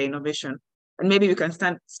financing for the innovation. And maybe we can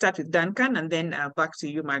start with Duncan and then back to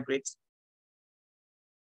you, Margaret.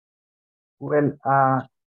 Well,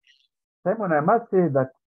 Simon, I must say that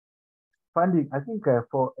funding, I think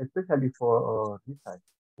especially for research,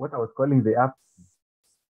 what I was calling the upstream,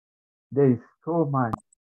 there is so much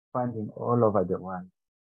funding all over the world.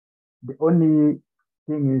 The only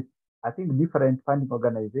thing is, I think different funding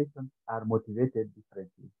organizations are motivated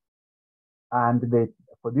differently. And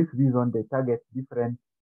for this reason, they target different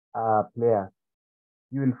players.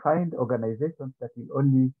 You will find organizations that will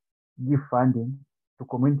only give funding to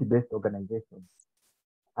community-based organizations.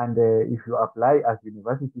 And if you apply as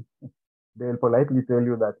university, they'll politely tell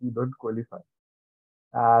you that you don't qualify.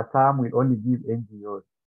 Some will only give NGOs.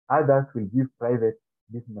 Others will give private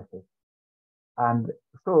businesses. And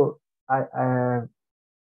so I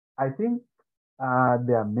think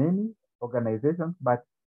there are many organizations, but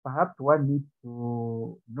perhaps one needs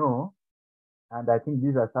to know, and I think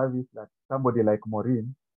these are services that somebody like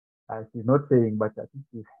Maureen, she's not saying, but I think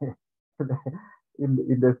she's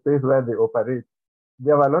in the space where they operate.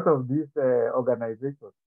 There are a lot of these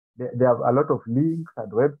organizations. They have a lot of links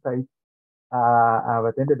and websites. I've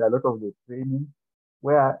attended a lot of the training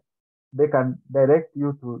where they can direct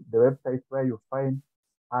you to the website where you find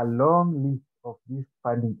a long list of these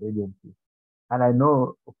funding agencies. And I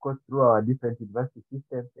know, of course, through our different university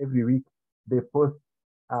systems, every week they post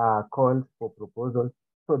calls for proposals.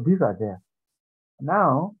 So these are there.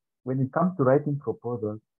 Now, when it comes to writing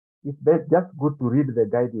proposals, it's just good to read the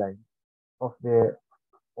guidelines of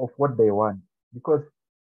what they want. Because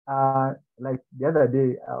like the other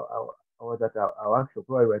day, I was at a workshop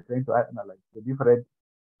where we were trying to analyze the different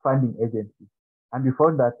funding agencies. And we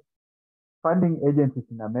found that funding agencies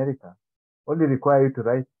in America only require you to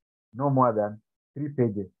write no more than 3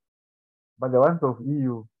 pages. But the ones of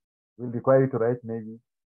EU will require you to write maybe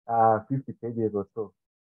 50 pages or so.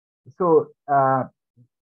 So,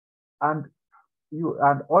 and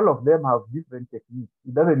all of them have different techniques.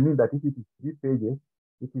 It doesn't mean that if it is 3 pages,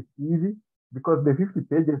 it is easy, because the 50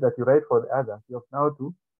 pages that you write for the others, you have now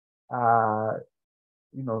to,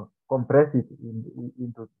 compress it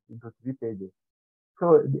into 3 pages.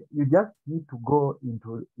 So you just need to go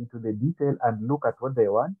into the detail and look at what they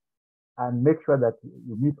want and make sure that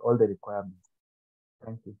you meet all the requirements.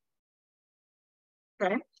 Thank you.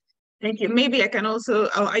 Okay, thank you. Maybe I can also,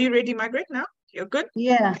 are you ready, Margaret, now? You're good?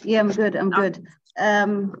 Yeah, I'm good. I'm good.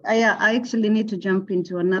 I actually need to jump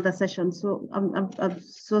into another session, so I'm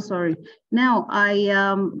so sorry. Now,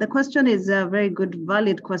 the question is a very good,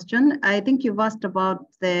 valid question. I think you've asked about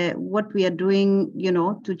what we are doing,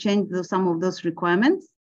 to change some of those requirements,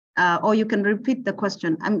 or you can repeat the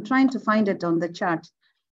question. I'm trying to find it on the chat.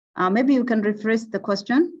 Maybe you can rephrase the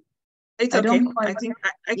question. It's okay. I think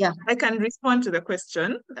I can respond to the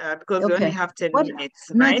question because we only have 10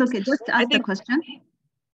 minutes. No, right? it's okay. Just ask the question.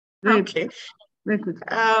 Okay. Very good.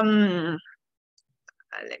 Let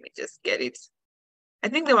me just get it. I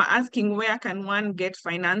think they were asking where can one get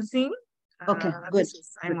financing? Okay, good. This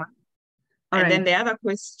is Simon. And then the other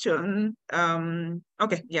question,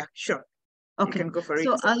 okay, yeah, sure. Okay. You can go for it.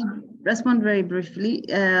 So I'll respond very briefly.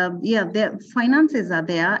 The finances are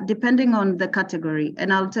there depending on the category.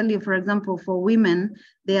 And I'll tell you, for example, for women,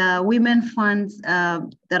 there are women funds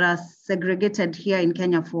that are segregated here in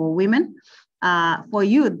Kenya for women. For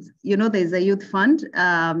youth, there's a youth fund.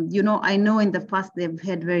 I know in the past they've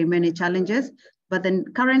had very many challenges. But the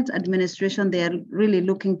current administration, they are really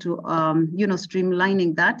looking to,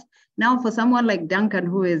 streamlining that. Now, for someone like Duncan,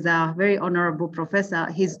 who is a very honorable professor,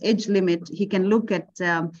 his age limit, he can look at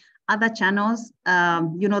other channels,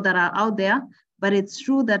 that are out there. But it's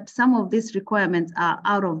true that some of these requirements are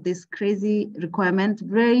out of this crazy requirement.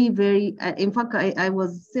 Very, very, in fact, I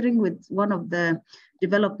was sitting with one of the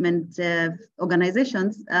development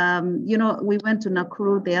organizations. We went to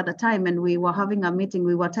Nakuru the other time and we were having a meeting.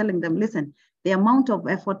 We were telling them, listen, the amount of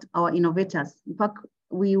effort our innovators, in fact,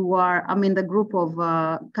 I'm in the group of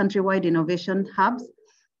countrywide innovation hubs,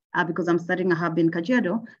 because I'm starting a hub in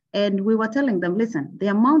Kajiado, and we were telling them, listen, the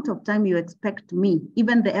amount of time you expect me,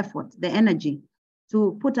 even the effort, the energy,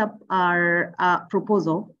 to put up our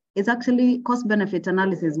proposal is actually cost-benefit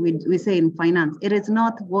analysis, we say in finance. It is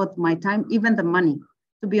not worth my time, even the money,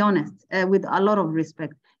 to be honest, with a lot of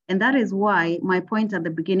respect. And that is why my point at the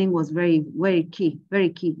beginning was very, very key, very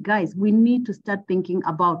key. Guys, we need to start thinking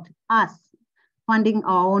about us funding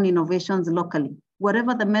our own innovations locally.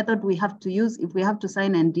 Whatever the method we have to use, if we have to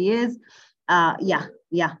sign NDAs,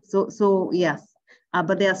 So yes.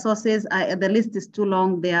 But there are sources, the list is too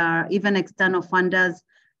long. There are even external funders.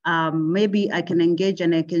 Maybe I can engage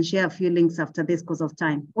and I can share a few links after this because of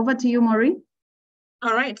time. Over to you, Maureen.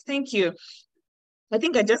 All right, thank you. I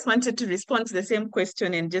think I just wanted to respond to the same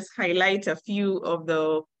question and just highlight a few of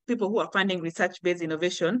the people who are funding research-based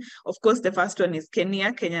innovation. Of course, the first one is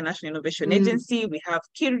Kenya National Innovation Agency. We have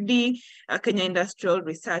KIRDI, Kenya Industrial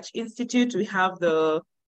Research Institute. We have the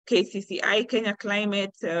KCCI, Kenya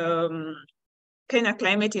Climate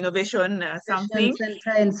Innovation something.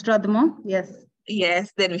 Center in Strathmore, yes.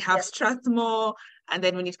 Yes, then we have Strathmore. And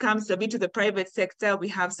then when it comes a bit to the private sector, we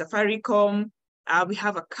have Safaricom. We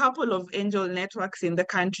have a couple of angel networks in the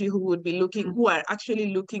country who would be who are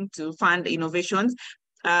actually looking to fund innovations.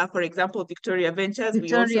 For example, Victoria Ventures.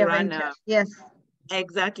 We also run, yes.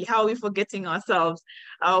 Exactly. How are we forgetting ourselves?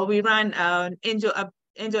 We run an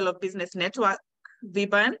Angel of Business Network,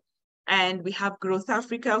 VIBAN, and we have Growth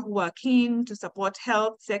Africa who are keen to support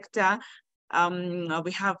health sector.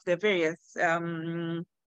 We have the various,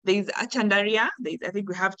 there's Chandaria, I think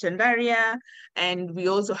we have Chandaria, and we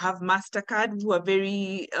also have MasterCard who are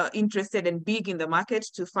very interested and big in the market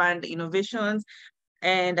to fund innovations.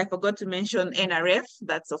 And I forgot to mention NRF,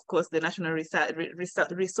 that's of course the National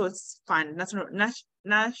Resource Fund,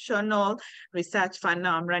 National Research Fund.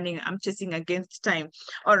 Now I'm chasing against time.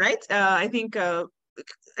 All right, I think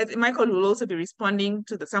Michael will also be responding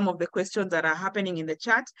to some of the questions that are happening in the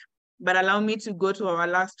chat. But allow me to go to our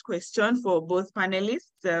last question for both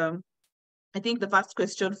panelists. I think the first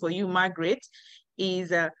question for you, Margaret,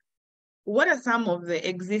 is what are some of the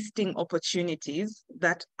existing opportunities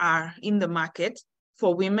that are in the market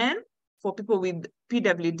for women, for people with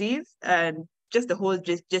PWDs, and just the whole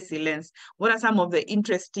JC lens? What are some of the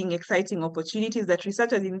interesting, exciting opportunities that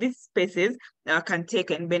researchers in these spaces can take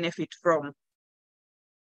and benefit from?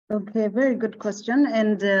 Okay, very good question.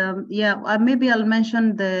 And maybe I'll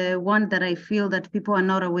mention the one that I feel that people are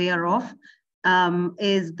not aware of,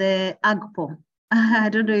 is the AGPO. I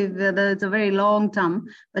don't know if it's a very long term,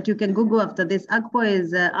 but you can Google after this. AGPO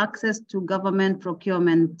is access to government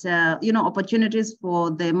procurement, opportunities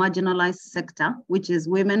for the marginalized sector, which is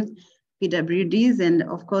women, PWDs, and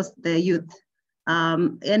of course the youth.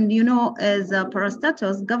 As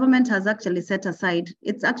parastatals, government has actually set aside,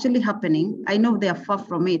 it's actually happening. I know they are far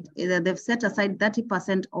from it. They've set aside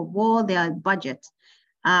 30% of all their budget.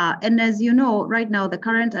 And as you know, right now, the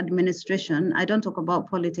current administration, I don't talk about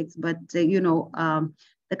politics, but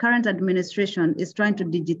the current administration is trying to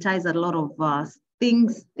digitize a lot of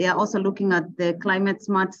things. They are also looking at the climate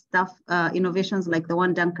smart stuff, innovations like the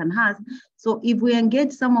one Duncan has. So if we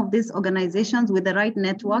engage some of these organizations with the right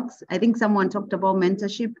networks, I think someone talked about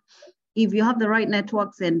mentorship. If you have the right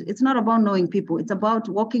networks, and it's not about knowing people, it's about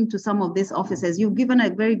walking to some of these offices. You've given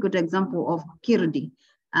a very good example of KIRDI.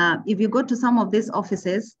 If you go to some of these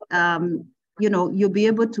offices, you'll be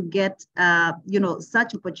able to get,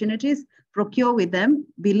 such opportunities, procure with them,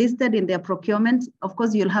 be listed in their procurement. Of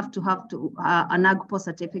course, you'll have to an AGPO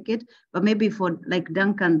certificate, but maybe for like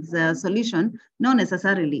Duncan's solution, not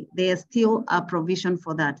necessarily. There's still a provision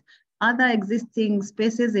for that. Other existing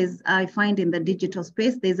spaces is, I find in the digital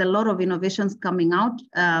space, there's a lot of innovations coming out,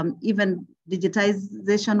 even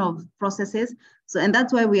digitization of processes. So, and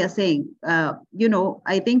that's why we are saying,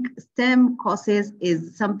 I think STEM courses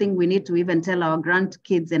is something we need to even tell our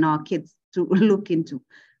grandkids and our kids to look into.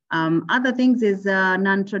 Other things is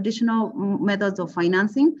non-traditional methods of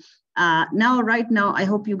financing. Right now, I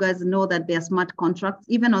hope you guys know that there are smart contracts,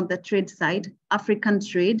 even on the trade side, African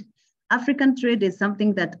trade. African trade is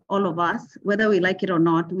something that all of us, whether we like it or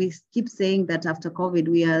not, we keep saying that after COVID,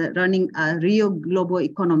 we are running a real global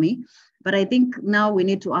economy. But I think now we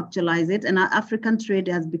need to actualize it. And our African trade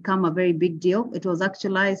has become a very big deal. It was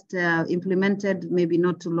actualized, implemented maybe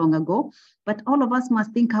not too long ago. But all of us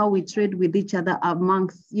must think how we trade with each other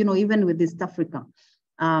amongst, even with East Africa.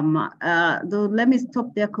 Though let me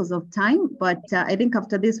stop there because of time. But I think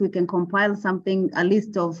after this, we can compile something, a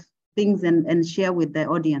list of things and share with the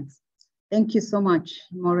audience. Thank you so much,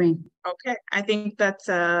 Maureen. Okay, I think that's,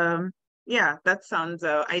 that sounds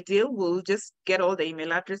ideal. We'll just get all the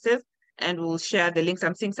email addresses and we'll share the links.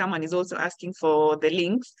 I'm seeing someone is also asking for the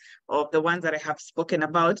links of the ones that I have spoken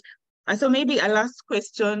about. And so maybe a last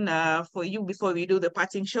question for you before we do the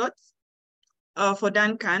parting shots. For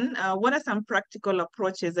Duncan, what are some practical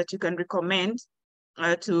approaches that you can recommend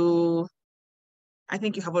to, I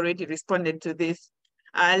think you have already responded to this.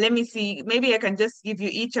 Let me see, maybe I can just give you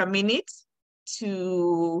each a minute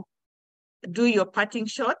to do your parting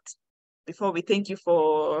shot before we thank you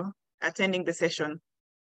for attending the session.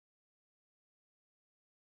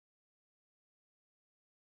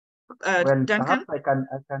 Well, Duncan? perhaps I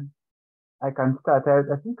can start.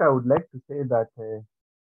 I think I would like to say that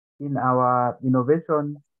in our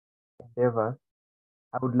innovation endeavors,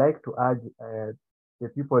 I would like to urge the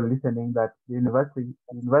people listening that the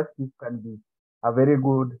universities can be a very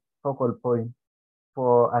good focal point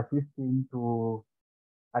for assisting to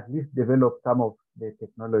at least develop some of the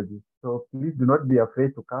technology. So please do not be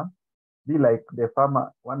afraid to come. Be like the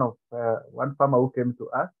farmer, one farmer who came to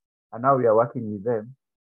us, and now we are working with them,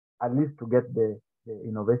 at least to get the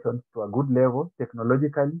innovations to a good level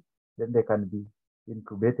technologically, then they can be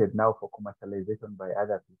incubated now for commercialization by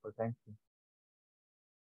other people. Thank you.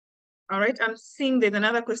 All right, I'm seeing there's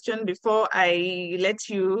another question before I let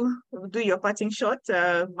you do your parting shot,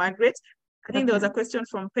 Margaret. I think there was a question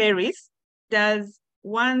from Paris. Does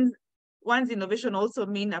one's innovation also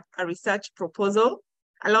mean a research proposal?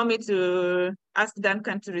 Allow me to ask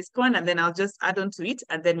Duncan to respond, and then I'll just add on to it,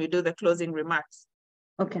 and then we do the closing remarks.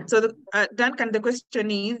 Okay. So Duncan, the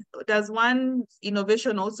question is, does one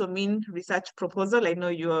innovation also mean research proposal? I know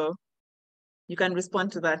you can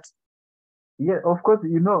respond to that. Yeah, of course,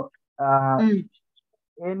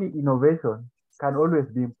 any innovation can always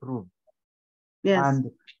be improved. Yes.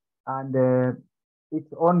 And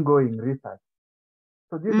it's ongoing research.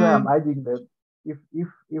 So this is why I'm urging them, if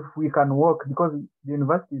we can work, because the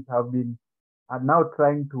universities are now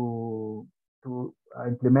trying to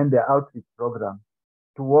implement their outreach program,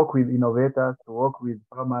 to work with innovators, to work with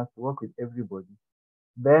farmers, to work with everybody,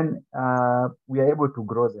 then we are able to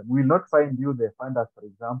grow them. We will not find you the funders, for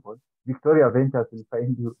example. Victoria Ventures will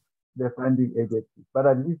find you the funding agency. But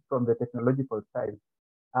at least from the technological side,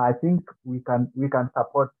 I think we can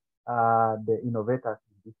support the innovators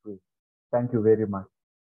in this way. Thank you very much.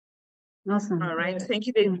 Awesome. All right, thank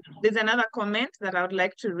you. There's another comment that I would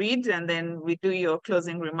like to read, and then we do your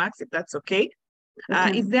closing remarks, if that's okay.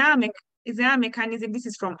 Is there a mechanism, this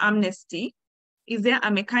is from Amnesty, is there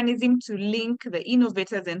a mechanism to link the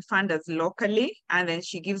innovators and funders locally? And then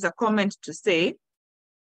she gives a comment to say,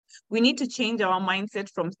 we need to change our mindset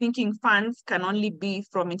from thinking funds can only be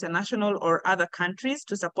from international or other countries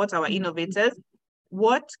to support our innovators.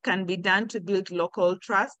 What can be done to build local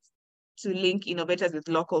trust, to link innovators with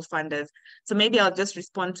local funders? So maybe I'll just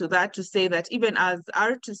respond to that to say that even as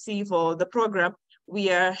R2C for the program,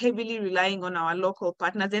 we are heavily relying on our local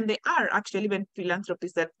partners, and they are actually even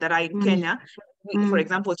philanthropists that are in Kenya, for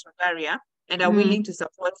example, Chandaria, and are willing to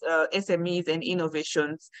support SMEs and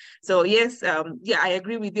innovations. So yes, I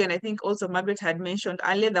agree with you. And I think also Margaret had mentioned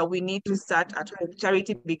earlier that we need to start at home.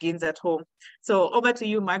 Charity begins at home. So over to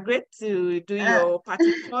you, Margaret, to do your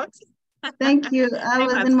parting thoughts. Thank you. I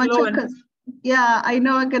was in Machakos. Yeah, I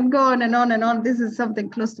know I can go on and on and on. This is something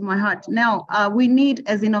close to my heart. Now, we need,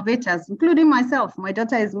 as innovators, including myself, my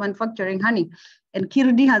daughter is manufacturing honey, and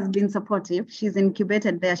Kirudi has been supportive. She's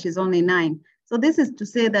incubated there. She's only 9. So this is to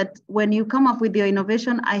say that when you come up with your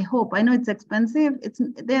innovation, I know it's expensive.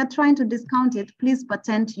 They are trying to discount it. Please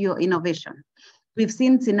patent your innovation. We've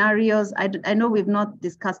seen scenarios, I know we've not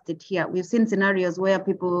discussed it here. We've seen scenarios where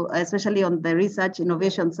people, especially on the research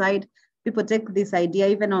innovation side, people take this idea,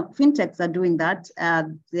 even fintechs are doing that.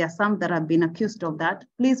 There are some that have been accused of that.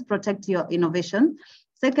 Please protect your innovation.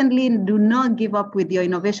 Secondly, do not give up with your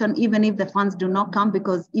innovation, even if the funds do not come,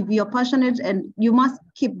 because if you're passionate, and you must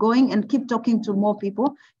keep going and keep talking to more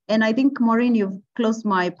people. And I think, Maureen, you've closed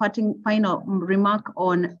my final remark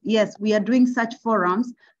on, yes, we are doing such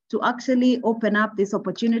forums to actually open up these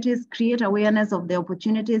opportunities, create awareness of the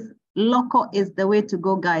opportunities. Local is the way to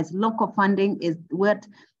go, guys. Local funding is what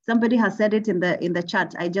Somebody has said it in the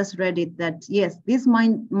chat. I just read it that yes, this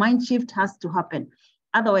mind shift has to happen.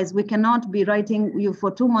 Otherwise, we cannot be writing you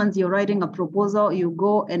for 2 months. You're writing a proposal, you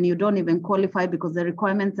go and you don't even qualify because the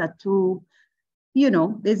requirements are too.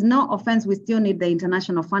 There's no offense. We still need the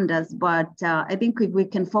international funders, but I think if we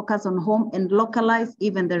can focus on home and localize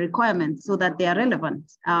even the requirements so that they are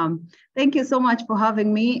relevant. Thank you so much for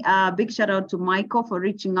having me. Big shout out to Michael for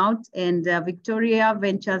reaching out, and Victoria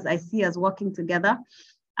Ventures, I see us working together,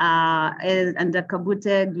 and the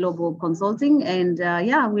Kabute Global Consulting. And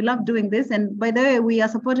yeah, we love doing this. And by the way, we are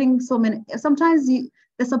supporting so many. Sometimes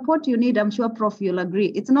the support you need, I'm sure, Prof, you'll agree,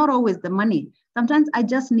 it's not always the money. Sometimes I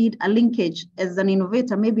just need a linkage as an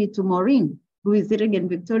innovator, maybe to Maureen, who is sitting in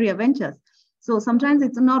Victoria Ventures. So sometimes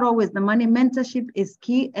it's not always the money. Mentorship is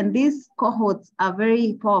key. And these cohorts are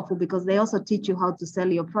very powerful because they also teach you how to sell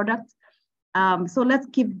your product. So let's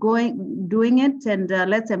keep doing it, and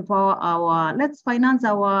let's empower let's finance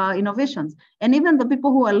our innovations. And even the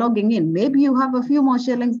people who are logging in, maybe you have a few more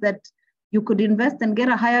shillings that you could invest and get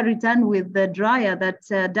a higher return with the dryer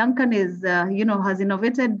that Duncan is, has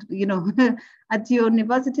innovated, at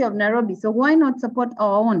University of Nairobi. So why not support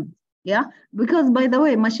our own? Yeah, because by the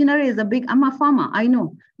way, machinery is I'm a farmer, I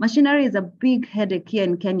know. Machinery is a big headache here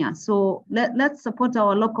in Kenya. So let's support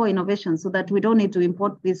our local innovation so that we don't need to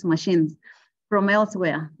import these machines from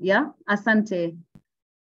elsewhere. Yeah, asante.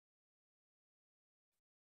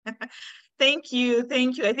 Thank you.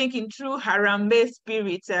 I think in true Harambee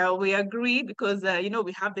spirit, we agree because,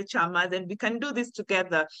 we have the chamas and we can do this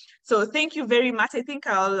together. So thank you very much. I think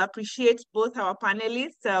I'll appreciate both our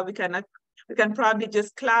panelists. We can probably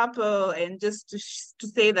just clap and just to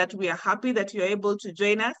say that we are happy that you're able to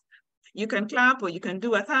join us. You can clap or you can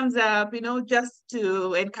do a thumbs up, just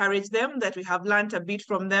to encourage them that we have learned a bit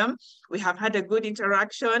from them. We have had a good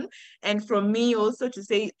interaction. And from me also to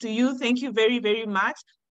say to you, thank you very, very much.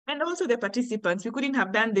 And also the participants, we couldn't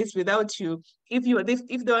have done this without you. If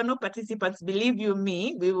there were no participants, believe you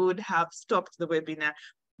me, we would have stopped the webinar.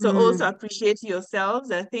 So also appreciate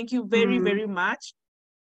yourselves. Thank you very, very much.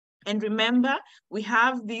 And remember, we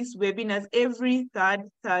have these webinars every third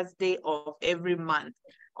Thursday of every month.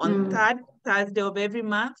 On third Thursday of every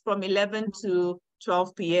month from 11 to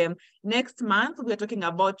 12 p.m. Next month, we're talking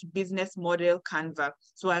about business model Canva.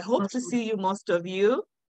 So I hope to see you, most of you.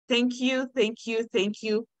 Thank you, thank you, thank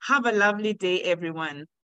you. Have a lovely day, everyone.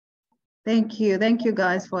 Thank you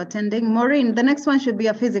guys for attending. Maureen, the next one should be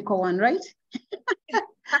a physical one, right?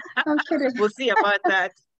 I'm kidding. We'll see about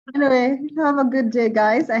that. Anyway, have a good day,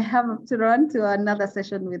 guys. I have to run to another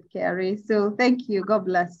session with Carrie. So thank you. God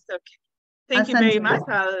bless. Okay. Thank you very much.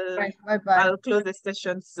 Bye-bye. I'll close the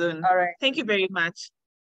session soon. All right. Thank you very much.